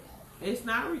recommended? It's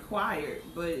not required,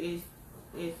 but it's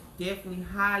definitely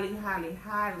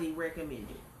highly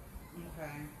recommended.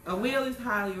 Okay. A will is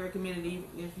highly recommended even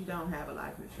if you don't have a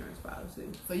life insurance policy.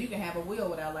 So you can have a will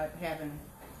without having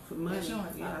For money,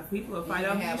 insurance. yeah. Policy. People will You fight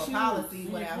can over have your a shoes. policy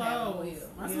without having a Clothes. will.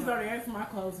 My sister already asked for my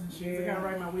clothes and shoes. I gotta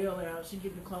write my will out. She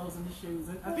get the clothes and the shoes.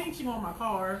 And I think she want my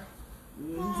car.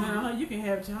 So you can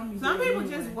have it. Some people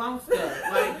just want stuff.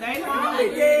 Like they I'm want be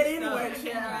dead stuff.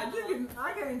 anyway, child.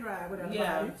 I can't drive without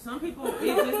Yeah, yeah. some people it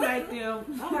just make them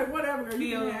I'm like, whatever, girl, you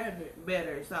feel can have it.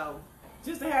 better. So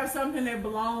Just to have something that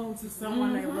belongs to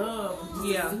someone they love. Just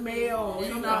Yeah. the smell, you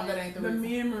Sometimes know, that ain't the the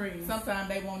reason. memories. Sometimes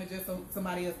they want it just so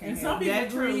somebody else can And have some it. people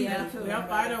That's truly true, do. too. They'll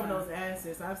fight over those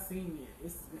assets. I've seen it.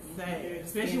 It's sad.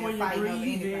 Especially And when they're you're fighting over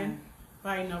grieving, anything.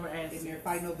 fighting over assets. And they're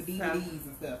fighting over DVDs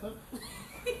and stuff.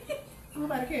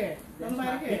 Nobody cares. That's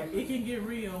Nobody my cares. It can get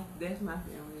real. that's my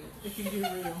family. It can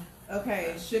get real.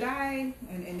 Okay, should I,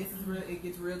 and this is real, it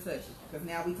gets real touchy, because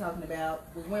now we talking about,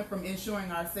 we went from insuring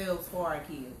ourselves for our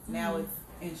kids, now it's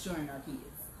insuring our kids.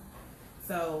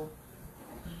 So,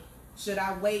 should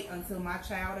I wait until my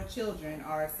child or children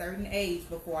are a certain age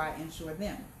before I insure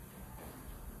them?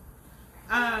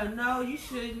 No, you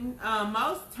shouldn't.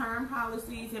 Most term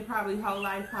policies and probably whole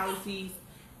life policies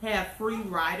have free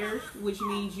riders, which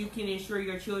means you can insure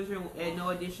your children at no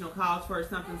additional cost for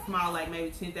something small like maybe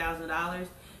 $10,000,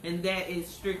 and that is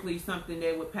strictly something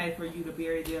that would pay for you to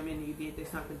bury them in the event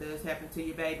that something does happen to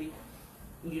your baby.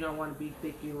 You don't want to be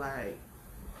thinking like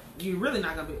you're really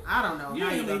not gonna be. I don't know how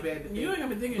you're gonna be able to think. You ain't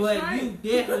gonna be thinking But straight. you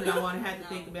definitely don't want to have to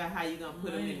think about how you're gonna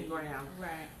put them in the ground. Right.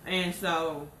 And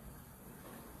so,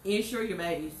 insure your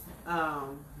babies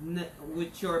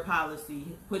with your policy.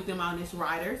 Put them on this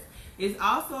riders. It's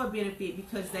also a benefit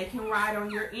because they can ride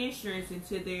on your insurance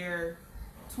until they're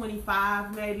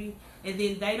 25 maybe, and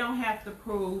then they don't have to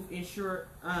prove insurability.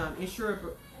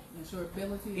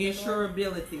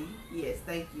 Yes,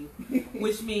 thank you.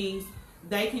 Which means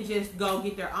they can just go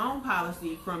get their own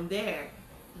policy from there,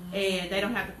 and they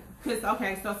don't have to. Because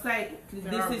okay, so say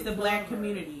this is the black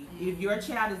community. If your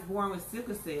child is born with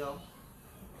sickle cell,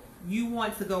 you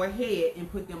want to go ahead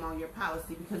and put them on your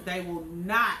policy because they will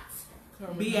not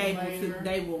be able to.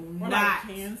 They will Or not.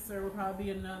 like cancer would probably be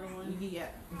another one. Yeah,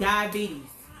 diabetes.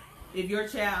 If your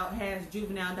child has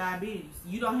juvenile diabetes,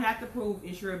 you don't have to prove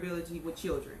insurability with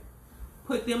children.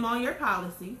 Put them on your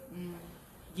policy.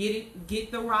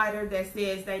 Get the rider that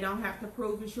says they don't have to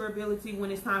prove insurability when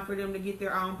it's time for them to get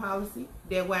their own policy.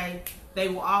 That way, they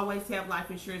will always have life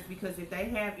insurance, because if they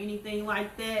have anything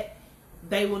like that,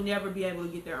 they will never be able to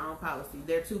get their own policy.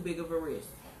 They're too big of a risk.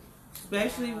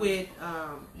 Especially with,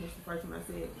 what's the first one I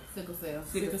said? Sickle cell.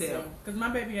 Sickle cell. Because my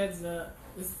baby has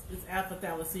it's alpha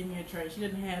thalassemia trait. She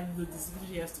doesn't have the disease.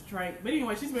 She has the trait. But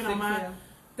anyway, she's been on my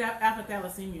alpha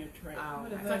thalassemia trait. Oh,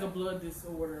 It's like a blood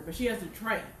disorder, but she has the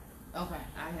trait. Okay.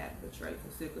 I have the trait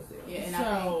for sickle cell. Yeah, and So-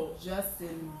 I think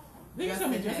Justin Just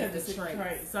had the has the trait.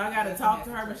 trait. So I got to Justin talk has to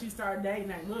the her when trait. she started dating.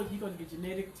 Like, look, you're going to get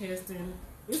genetic testing.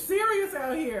 It's serious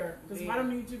out here. Because if I don't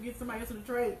need you to get somebody else with a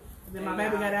trait, then my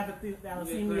baby got alpha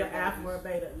thalassemia, alpha or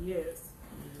beta. Yes.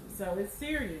 So it's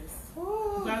serious.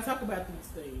 We got to talk about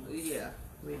these things. Yeah,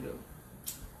 we do.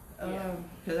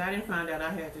 Because I didn't find out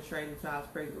I had to trade until I was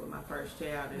pregnant with my first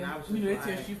child, and I was just they like,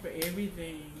 test you for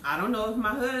everything. I don't know if my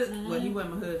husband, well, he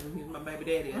wasn't my husband, he was my baby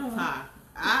daddy at the time.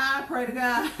 I pray to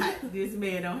God this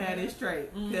man don't have this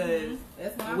trait, because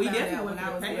we definitely want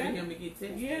to pay for him to get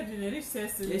tested. Yeah, genetics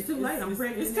testing. It's too late. I'm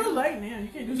pregnant. It's too late now. You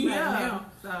can't do something now.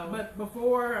 So, but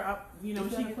before,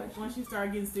 when she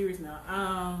started getting serious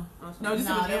now, no, just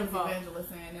that info. was Evangelist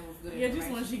saying it was good. Yeah, just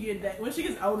when she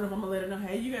gets old enough, I'm gonna let her know,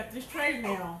 hey, you got this trait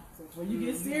now. So when you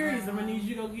get serious, I'm gonna need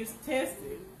you to go get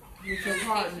tested with your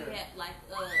partner.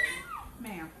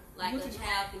 Ma'am, like a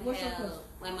child can have.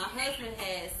 When my husband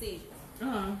had seizures.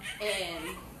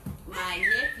 And my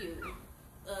nephew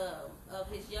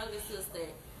of his younger sister,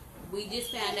 we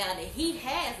just found out that he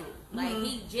has them. Like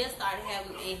he just started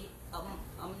having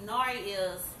and Nari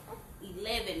is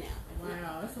 11 now.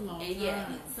 Wow, that's a long time. And yeah,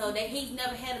 so that he's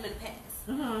never had them in the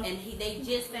past. And they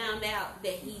just found out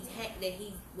that he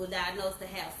was diagnosed to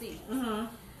have seizures.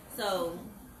 So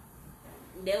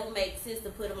that would make sense to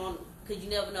put him on, because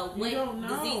you never know what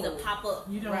disease will pop up.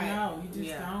 You don't know. You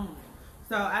just don't.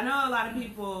 So I know a lot of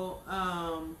people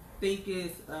think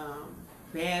it's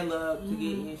bad luck to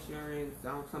get insurance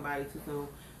on somebody too soon.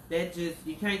 That just,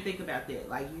 you can't think about that.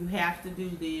 Like, you have to do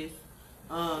this.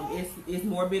 It's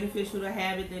more beneficial to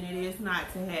have it than it is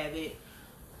not to have it.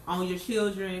 On your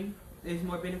children, it's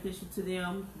more beneficial to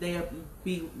them. They'll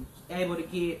be able to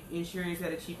get insurance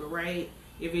at a cheaper rate.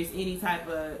 If it's any type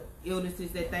of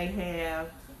illnesses that they have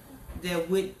that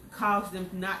would cause them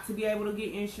not to be able to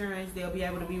get insurance, they'll be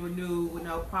able to be renewed with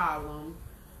no problem.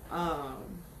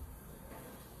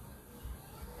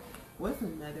 What's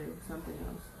something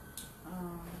else?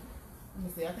 Let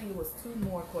me see. I think it was 2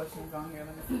 more questions on here.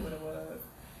 Let me see what it was.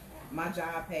 My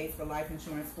job pays for life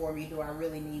insurance for me. Do I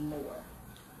really need more?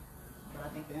 But I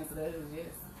think the answer to that is yes.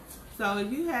 So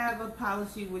if you have a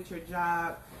policy with your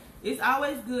job, it's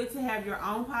always good to have your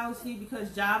own policy, because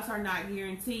jobs are not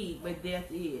guaranteed, but death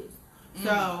is.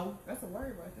 So that's a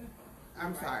word right there.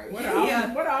 I'm sorry. What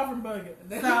an offering bucket.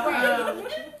 So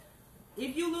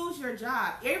if you lose your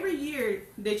job, every year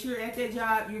that you're at that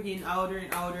job, you're getting older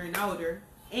and older and older.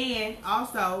 And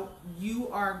also, you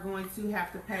are going to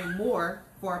have to pay more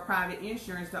for a private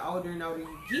insurance the older and older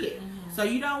you get. So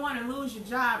you don't want to lose your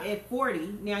job at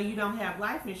 40. Now you don't have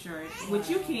life insurance, which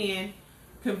you can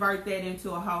convert that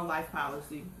into a whole life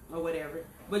policy or whatever.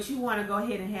 But you want to go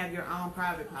ahead and have your own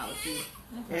private policy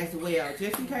as well,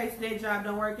 just in case that job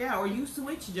don't work out or you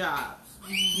switch jobs.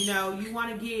 You know, you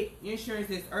want to get insurance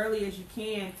as early as you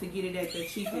can to get it at the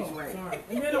cheapest rate.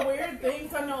 And then the weird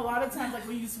things, I know a lot of times, like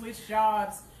when you switch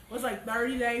jobs, it's like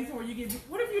 30 days before you get.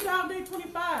 What if you die on day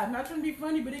 25? Not trying to be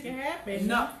funny, but it can happen.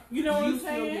 No, you know what I'm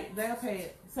saying? They'll pay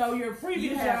it. So your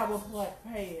previous job will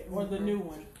pay it, or the new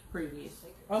one. Previous.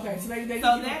 Okay, so they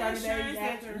so that insurance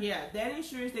that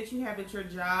insurance that you have at your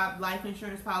job, life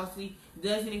insurance policy,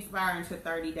 doesn't expire until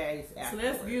 30 days after. So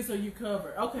that's good. So you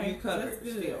cover. Okay, you cover that's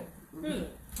good. Still. Good.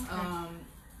 Okay.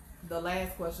 The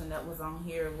last question that was on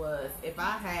here was, if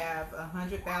I have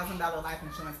 $100,000 life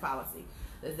insurance policy,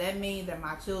 does that mean that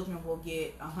my children will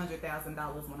get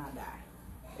 $100,000 when I die?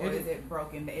 Or is it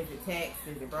broken? Is it taxed?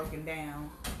 Is it broken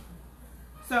down?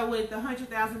 So with the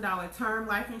 $100,000 term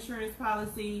life insurance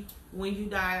policy, when you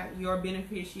die, your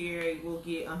beneficiary will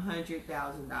get $100,000.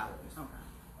 Okay.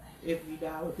 If you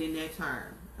die within that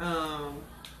term.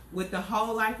 With the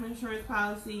whole life insurance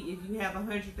policy, if you have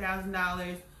 $100,000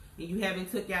 and you haven't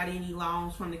took out any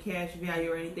loans from the cash value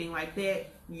or anything like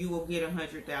that, you will get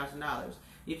 $100,000.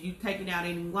 If you've taken out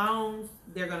any loans,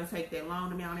 they're going to take that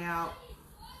loan amount out,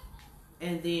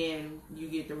 and then you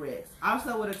get the rest.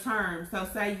 Also with a term, so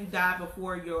say you die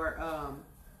before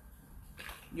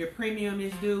your premium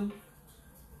is due.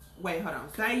 Wait, hold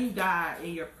on. Say you die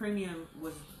and your premium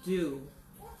was due,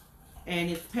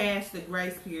 and it's past the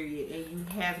grace period, and you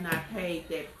have not paid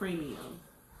that premium,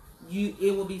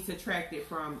 it will be subtracted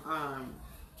from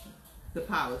the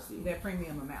policy. That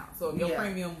premium amount. So if your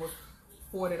premium was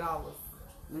 $40,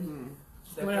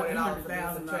 that $40 will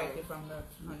be subtracted from the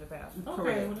 $100,000. Okay,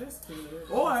 Correct. well that's good.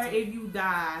 Or if you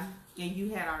die and you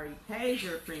had already paid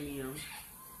your premium,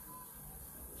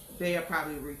 they'll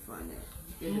probably refund it.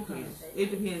 It depends. It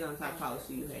depends on the type of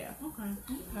policy you have.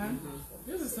 Okay.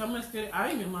 This is so much good.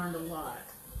 I even learned a lot.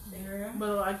 Yeah.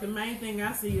 But like the main thing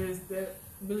I see is that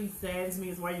really saddens me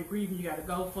is while you're grieving, you got to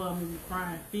go for them, you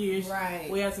frying fish. Right.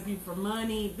 We ask people for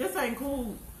money. This ain't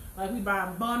cool. Like we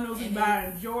buying bundles, we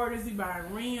buying Jordans, we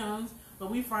buying rims, but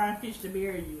we frying fish to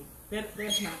bury you. That's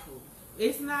not cool.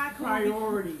 It's not cool.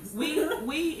 Priorities.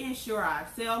 We insure our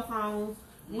cell phones.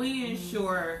 We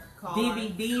insure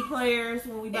DVD players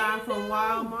when we buy them from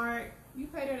Walmart. You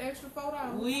pay that extra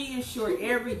 $4. We insure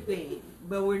everything,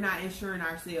 but we're not insuring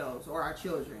ourselves or our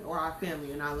children or our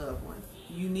family and our loved ones.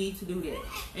 You need to do that.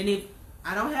 And if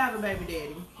I don't have a baby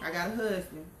daddy, I got a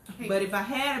husband. But if I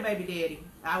had a baby daddy,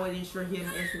 I would insure him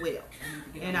as well.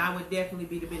 And I would definitely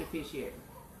be the beneficiary.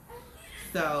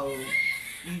 So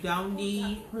you don't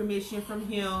need permission from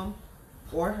him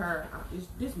or her.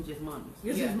 This is just mommy's.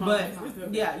 Yeah. But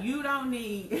yeah, you don't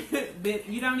need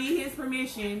his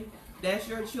permission. That's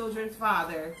your children's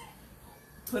father.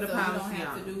 Put a policy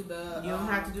on. You don't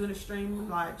have to do the stream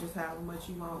lot, just how much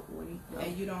you want when you go.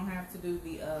 And you don't have to do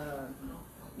the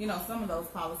some of those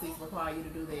policies require you to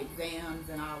do the exams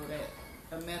and all of that,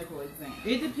 a medical exam.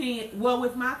 It depends. Well,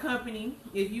 with my company,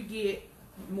 if you get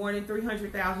more than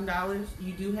 $300,000,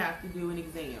 you do have to do an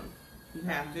exam. You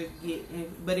have to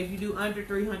get, but if you do under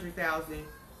 $300,000,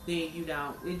 then you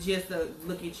don't. It's just a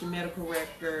look at your medical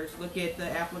records, look at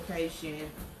the application,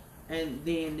 and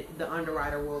then the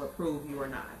underwriter will approve you or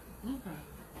not. Okay.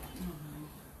 Mm-hmm.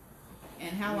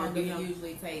 And how long does it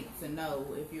usually take to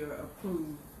know if you're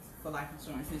approved for life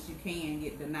insurance, since you can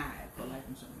get denied for life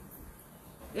insurance?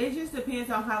 It just depends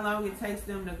on how long it takes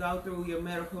them to go through your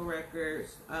medical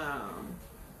records,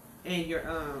 and your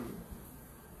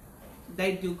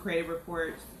they do credit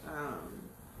reports,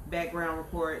 background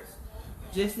reports,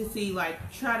 just to see,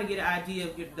 like, try to get an idea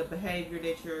of the behavior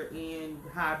that you're in,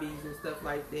 hobbies and stuff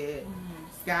like that.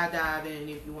 Mm-hmm. Skydiving,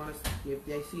 if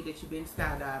they see that you've been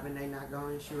skydiving, they're not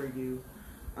gonna insure you.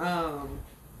 I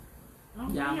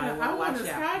want to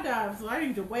skydive, so I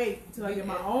need to wait until I get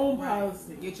my own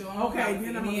policy. Get your own policy.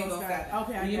 Then I'm going to go skydive.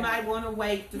 Okay, you might want to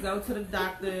wait to go to the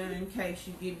doctor in case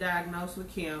you get diagnosed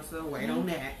with cancer. Wait on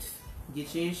that.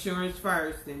 Get your insurance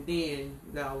first, and then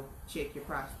go check your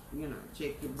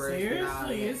check your breast.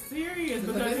 Seriously, it's serious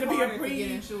because it'll be to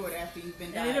get insured after you've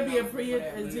been diagnosed. And it'll be a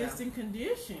pre-existing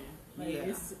condition. Like,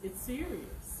 yeah. It's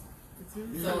serious.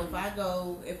 So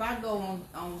if I go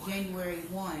on January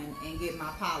 1 and get my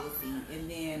policy, and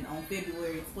then on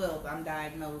February 12th I'm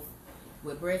diagnosed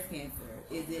with breast cancer,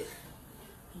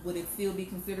 would it still be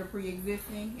considered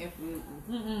pre-existing? If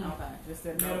okay, just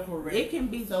that medical record. It can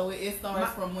be. So it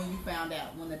starts from when you found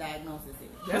out, when the diagnosis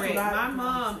is. Correct. My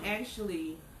mom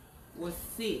actually was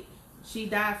sick. She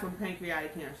died from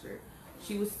pancreatic cancer.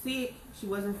 She was sick. She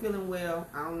wasn't feeling well.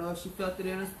 I don't know if she felt it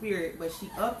in her spirit, but she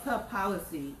upped her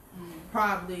policy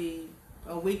probably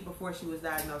a week before she was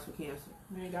diagnosed with cancer.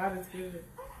 Man, God is good.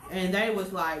 And they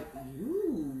was like,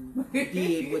 you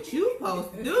did what you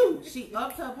supposed to do. She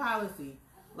upped her policy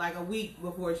like a week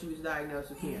before she was diagnosed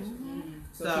with cancer. Mm-hmm.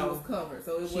 So she was covered.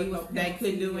 So it was they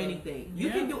couldn't do anything. You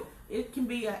can do it. Can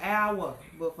be an hour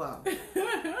before,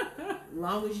 as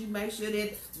long as you make sure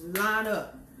that line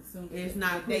up. It's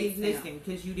not pre-existing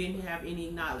because you didn't have any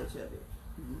knowledge of it.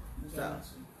 Mm-hmm. So,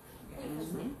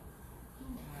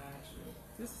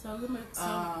 just so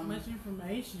much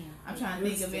information. I'm trying to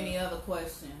think of any other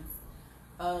questions.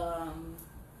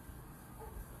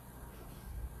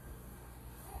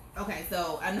 Okay,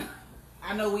 so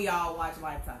I know we all watch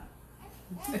Lifetime.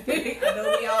 I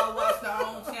know we all watch our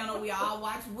own channel. We all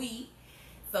watch We.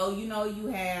 So you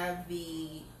have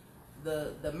the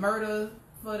murder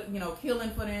for killing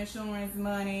for the insurance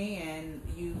money, and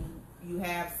you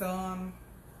have some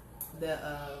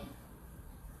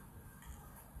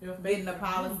getting the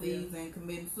policies and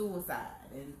committing suicide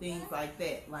and things like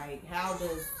that. Like, how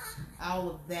does all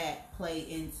of that play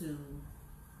into,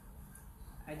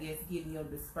 I guess, getting your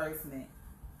disbursement?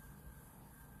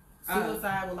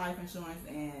 Suicide with life insurance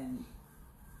and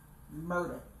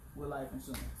murder with life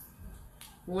insurance.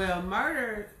 Well,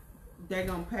 murder, they're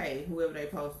gonna pay whoever they're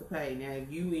supposed to pay. Now,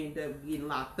 if you end up getting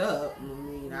locked up,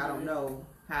 I don't know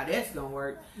how that's gonna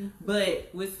work. But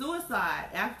with suicide,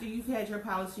 after you've had your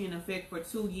policy in effect for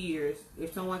 2 years,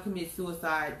 if someone commits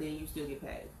suicide, then you still get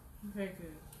paid. Okay,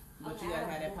 good. But you gotta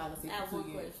have that policy for 2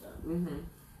 years.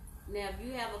 Now, if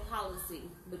you have a policy,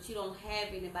 but you don't have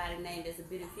anybody named as a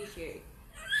beneficiary,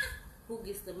 who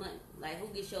gets the money? Like, who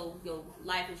gets your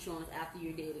life insurance after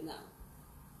you're dead and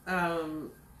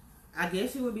gone? I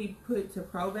guess it would be put to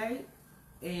probate,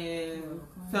 and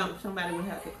somebody would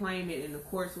have to claim it, and the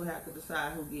courts would have to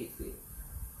decide who gets it.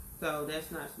 So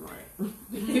that's not smart.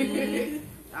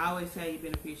 I always say your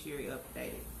beneficiary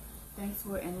updated. Thanks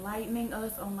for enlightening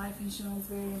us on life insurance.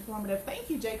 Very informative. Thank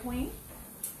you, J Queen.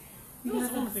 There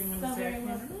was one thing I'm going to say. I'm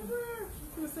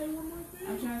going to say one more thing.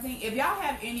 I'm trying to think. If y'all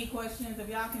have any questions, if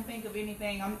y'all can think of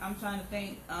anything, I'm trying to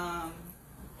think.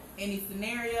 Any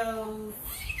scenarios,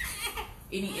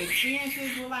 any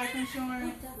experiences with life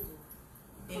insurance,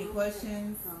 any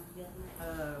questions?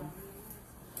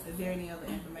 Is there any other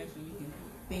information you can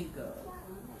think of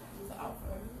to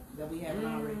offer? that we haven't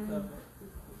already covered.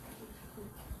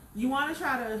 You want to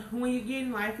try to, when you're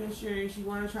getting life insurance, you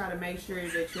want to try to make sure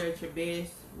that you're at your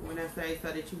best. When I say so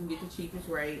that you can get the cheapest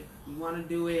rate, you want to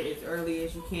do it as early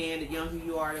as you can. The younger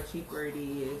you are, the cheaper it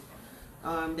is.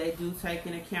 They do take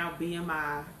into account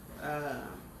BMI,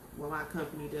 what my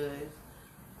company does.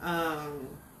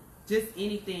 Just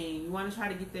anything. You want to try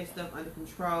to get that stuff under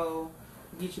control,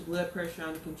 get your blood pressure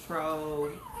under control,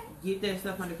 get that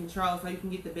stuff under control so you can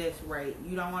get the best rate.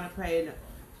 You don't want to pay an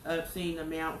obscene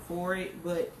amount for it,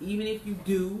 but even if you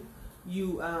do,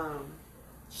 you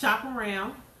shop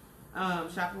around.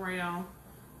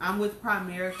 I'm with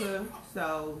Primerica,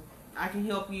 so I can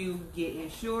help you get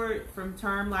insured from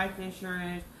term life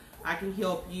insurance. I can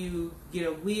help you get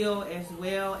a will as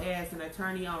well as an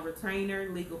attorney on retainer,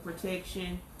 legal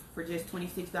protection for just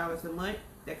 $26 a month.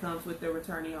 That comes with the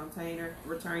attorney on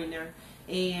retainer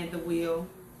and the will.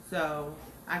 So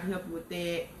I can help you with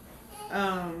that.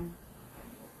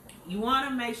 You want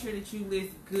to make sure that you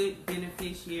list good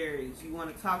beneficiaries. You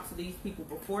want to talk to these people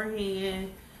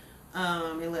beforehand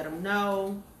and let them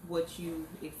know what you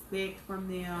expect from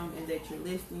them and that you're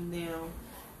listing them.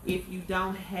 If you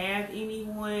don't have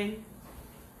anyone,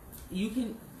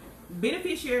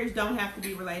 beneficiaries don't have to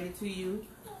be related to you.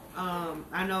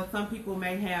 I know some people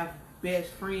may have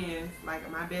best friends,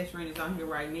 like my best friend is on here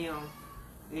right now,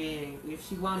 and if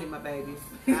she wanted my babies,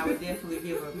 I would definitely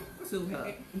give them to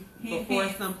her before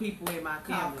some people in my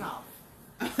family.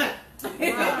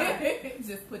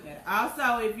 Just put that out.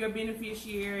 Also, if your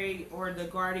beneficiary or the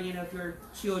guardian of your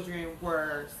children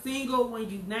were single when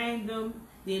you named them,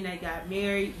 then they got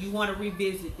married, you want to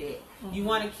revisit that. You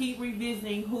want to keep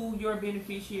revisiting who your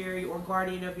beneficiary or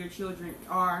guardian of your children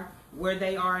are, where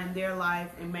they are in their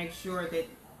life, and make sure that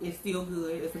it's still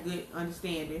good. It's a good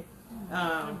understanding.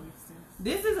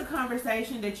 This is a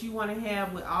conversation that you want to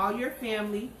have with all your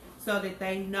family so that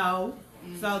they know.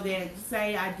 So that,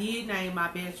 say I did name my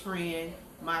best friend,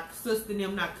 my sister and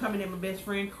them not coming at my best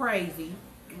friend crazy.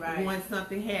 Right. When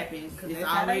something happens, it's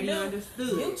already understood.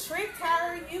 You tricked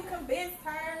her, you convinced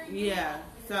her. Yeah.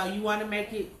 So you want to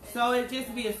make it so it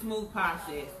just be a smooth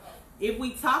process. If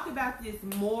we talk about this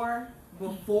more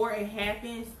before it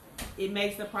happens, it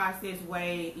makes the process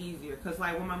way easier. Cause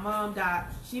like when my mom died,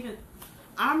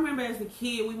 I remember as a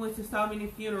kid, we went to so many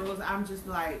funerals. I'm just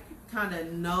like kind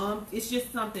of numb. It's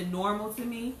just something normal to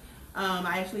me.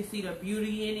 I actually see the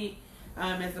beauty in it.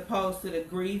 As opposed to the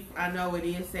grief. I know it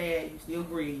is sad. You still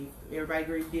grieve. Everybody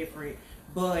grieves different.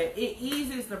 But it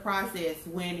eases the process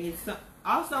when it's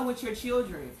also with your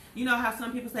children. You know how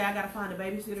some people say, I got to find a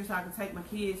babysitter so I can take my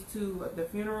kids to the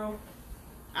funeral?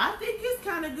 I think it's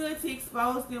kind of good to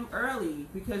expose them early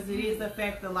because it is a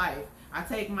fact of life. I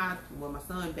take my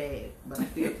son bad, but I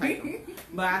still take him.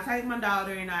 But I take my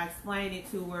daughter and I explain it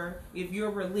to her. If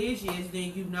you're religious,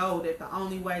 then you know that the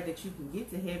only way that you can get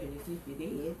to heaven is if you're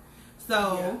dead.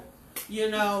 So, you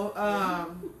know,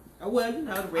 well, you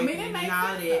know, the reckoning and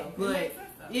all that, but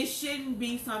it shouldn't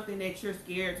be something that you're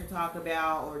scared to talk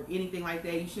about or anything like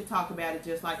that. You should talk about it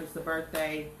just like it's a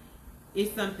birthday.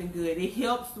 It's something good. It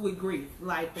helps with grief.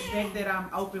 Like the fact that I'm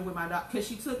open with my daughter, because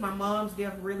she took my mom's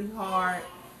death really hard.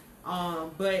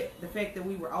 But the fact that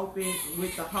we were open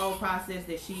with the whole process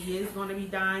that she is going to be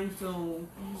dying soon,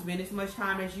 spend as much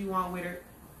time as you want with her.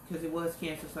 Because it was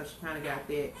cancer, so she kind of got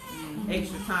that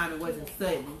extra time. It wasn't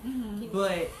sudden.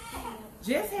 But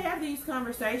just have these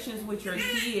conversations with your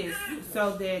kids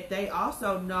so that they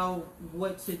also know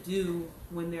what to do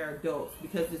when they're adults.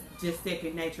 Because it's just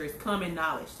second nature. It's common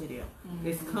knowledge to them.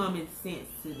 It's common sense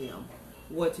to them.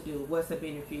 What to do, what's a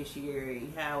beneficiary,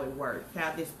 how it works,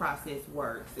 how this process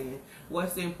works, and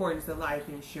what's the importance of life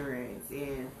insurance.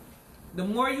 And the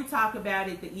more you talk about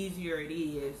it, the easier it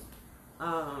is.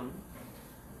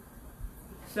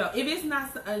 So if it's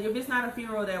not a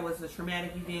funeral that was a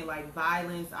traumatic event like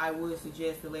violence, I would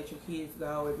suggest to let your kids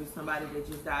go. If it's somebody that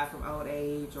just died from old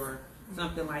age or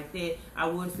something like that, I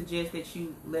would suggest that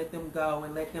you let them go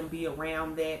and let them be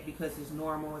around that because it's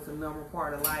normal. It's a normal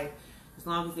part of life. As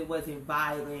long as it wasn't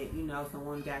violent, you know,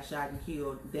 someone got shot and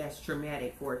killed, that's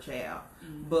traumatic for a child.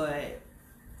 But,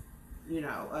 you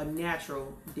know, a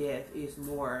natural death is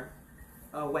more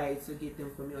a way to get them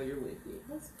familiar with it.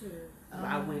 That's good.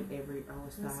 I was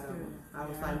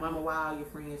like, Mama, why are your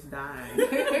friends dying?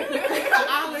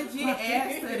 I legit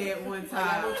asked her that one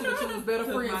time. I want you to choose better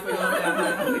friends for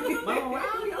Mama, why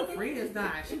are your friends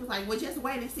dying? She was like, well, just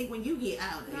wait and see when you get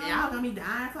out. Y'all gonna be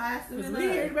dying faster than us. We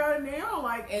hear about it now,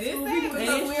 like it is true.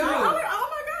 Oh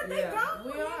my God, they gone.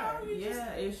 We are.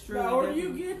 Yeah, it's true. The older you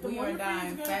get, the we more are your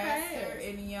dying friends faster pass.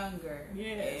 and younger.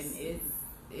 Yes. And it's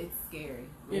it's scary.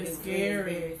 It's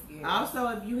scary. Very scary. Also,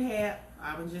 if you have,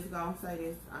 I was just gonna say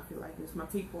this. I feel like it's my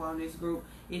people on this group.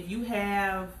 If you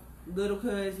have little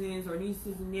cousins or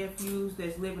nieces and nephews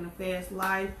that's living a fast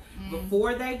life,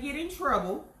 before they get in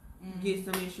trouble, get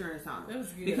some insurance on them.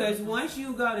 Because once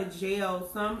you go to jail,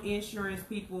 some insurance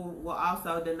people will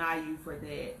also deny you for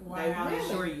that. Wow. They won't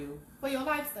insure you For your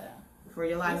lifestyle. for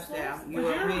your lifestyle.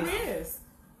 You're at risk.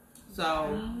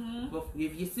 So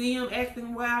if you see them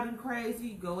acting wild and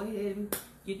crazy, go ahead and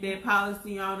get that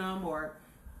policy on them or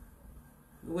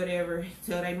whatever.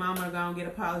 Tell their mama to go and get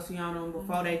a policy on them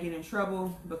before they get in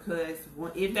trouble. Because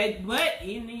if they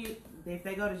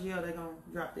go to jail, they're gonna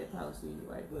drop that policy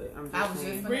anyway. But I'm just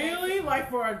saying. Really? Like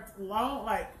for a long,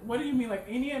 like, what do you mean? Like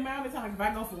any amount of time? Like if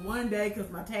I go for one day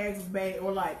because my tags was bad,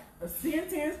 or like a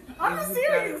sentence? I'm just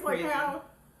serious. Like how?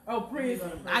 Oh,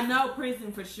 prison. I know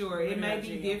prison for sure. It may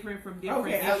be different from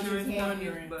different insurance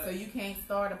companies, but so you can't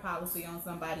start a policy on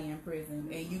somebody in prison,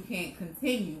 and you can't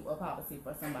continue a policy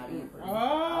for somebody in prison.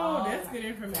 Oh, that's good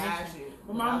information.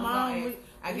 But my mom,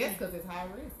 I guess because it's high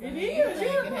risk. It is.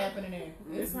 Anything can happen in there.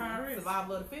 It's high risk.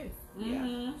 Survival of the fittest.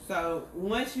 yeah. So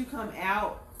once you come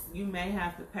out, you may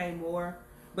have to pay more.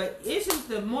 But it's just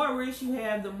the more risk you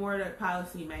have, the more the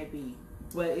policy may be.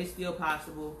 But it's still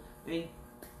possible. And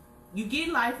you get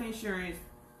life insurance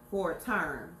for a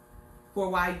term, for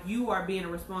while you are being a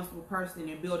responsible person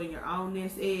and building your own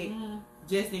nest egg,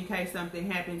 just in case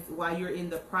something happens while you're in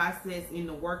the process, in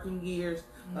the working years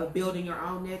of building your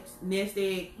own nest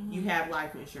egg, you have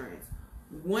life insurance.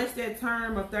 Once that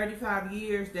term of 35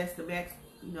 years, that's the max.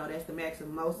 You know, that's the max of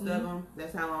most of them.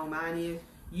 That's how long mine is.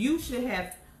 You should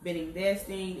have been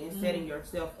investing and setting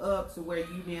yourself up to where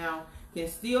you now can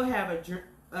still have a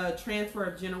transfer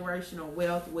of generational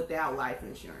wealth without life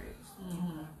insurance.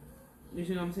 You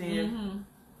see what I'm saying?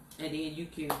 And then you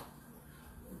can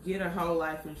get a whole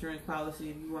life insurance policy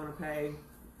if you want to pay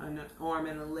an arm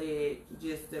and a leg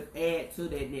just to add to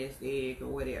that nest egg or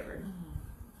whatever.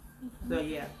 So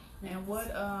yeah. And what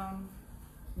now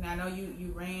I know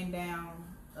you ran down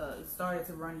started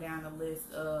to run down the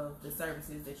list of the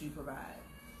services that you provide.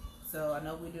 So I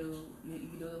know you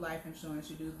can do the life insurance,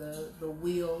 you do the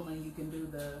will, and you can do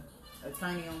the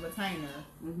attorney on retainer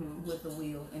with the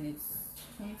will, and it's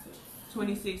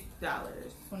 $26.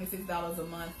 $26 a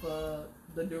month for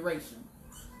the duration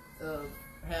of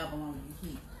however long you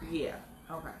keep. Yeah.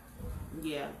 Okay.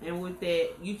 Yeah, and with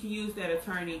that, you can use that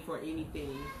attorney for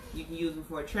anything. You can use them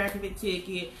for a traffic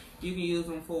ticket. You can use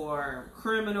them for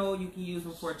criminal. You can use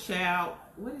them for child.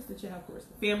 What is the child court?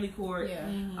 Family court.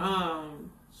 Yeah.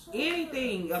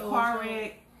 Anything. A car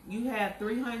wreck. You have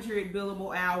 300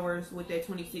 billable hours with that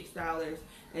 $26,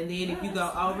 and then if you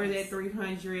go over that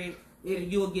 300,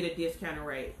 you'll get a discounted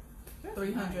rate.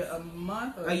 300 a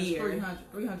month or a year?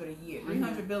 300 a year.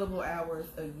 300 billable hours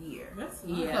a year. That's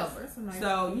That's a nice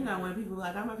so you know when people are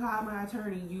like, I'm gonna call my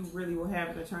attorney, you really will have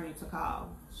an attorney to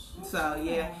call. So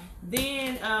yeah.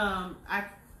 Then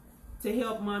to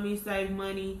help mommy save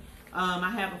money,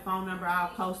 I have a phone number I'll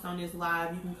post on this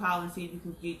live. You can call and see if you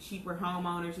can get cheaper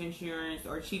homeowners insurance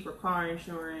or cheaper car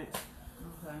insurance.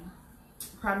 Okay.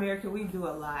 Primerica, we do a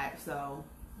lot, so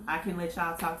I can let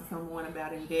y'all talk to someone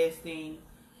about investing.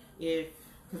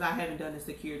 Because I haven't done the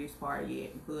securities part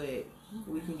yet, but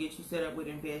we can get you set up with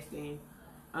investing.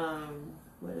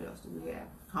 What else do we have?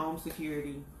 Home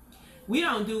security. We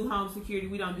don't do home security.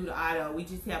 We don't do the auto. We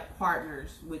just have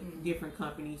partners with different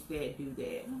companies that do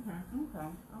that. Okay.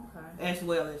 As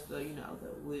well as the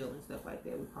will and stuff like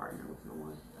that. We partner with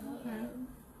someone.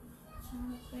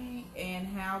 Okay. And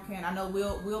how can I know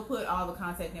we'll put all the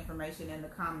contact information in the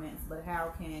comments, but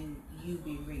how can you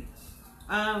be reached?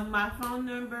 My phone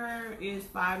number is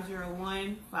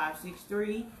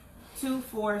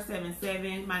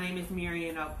 501-563-2477. My name is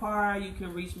Marian Opara. You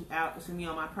can reach out to me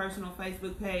on my personal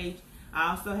Facebook page.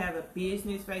 I also have a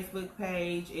business Facebook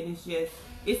page, and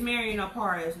it's Marian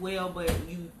Opara as well, but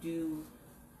you do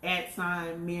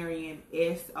 @Marian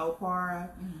S. Opara,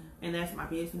 and that's my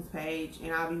business page.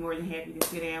 And I'll be more than happy to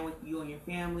sit down with you and your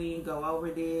family and go over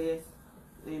this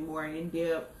and more in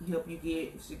depth, help you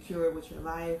get secure with your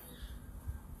life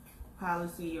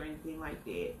policy or anything like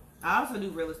that. I also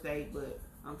do real estate, but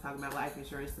I'm talking about life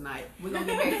insurance tonight. We're gonna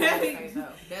get back to real estate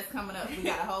though. That's coming up. We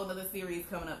got a whole other series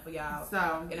coming up for y'all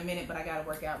in a minute, but I gotta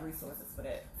work out resources for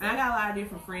that. And I got a lot of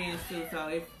different friends too, so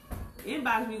if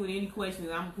inbox me with any questions,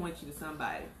 I'm gonna point you to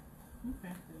somebody.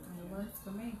 Okay, it works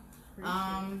for me.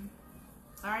 All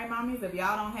right, mommies. If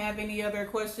y'all don't have any other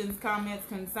questions, comments,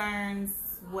 concerns,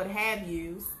 what have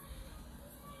yous,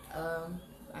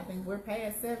 I think we're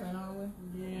past 7, aren't we?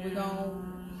 Yeah.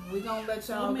 We're gonna let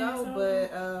y'all go,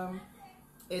 but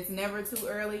It's never too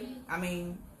early. I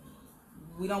mean,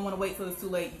 we don't want to wait till it's too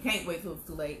late. You can't wait till it's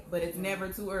too late, but it's never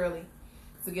too early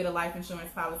to get a life insurance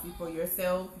policy for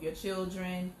yourself, your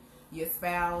children, your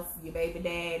spouse, your baby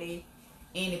daddy,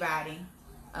 anybody.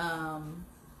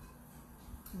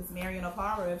 Miss Marion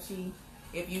O'Hara,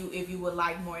 if you would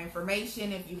like more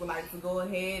information, if you would like to go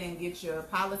ahead and get your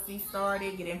policy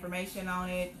started, get information on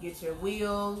it, get your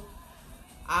will,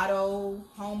 auto,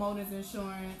 homeowners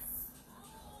insurance,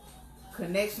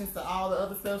 connections to all the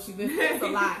other stuff she been. It's a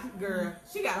lot, girl.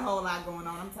 She got a whole lot going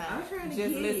on. I'm tired. I'm trying to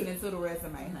just get listening to the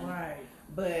resume, honey. Right.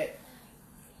 But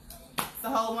it's a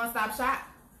whole one-stop shop.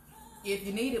 If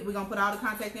you need it, we're gonna put all the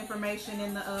contact information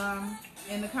in the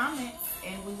comments,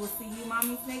 and we will see you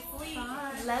mommies next week.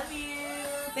 Bye. Love you.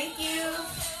 Thank you.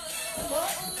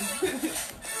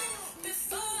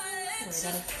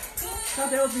 Thought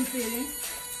that would be fitting.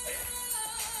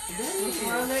 Okay.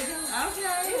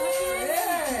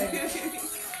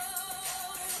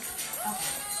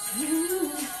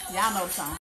 Y'all know the song.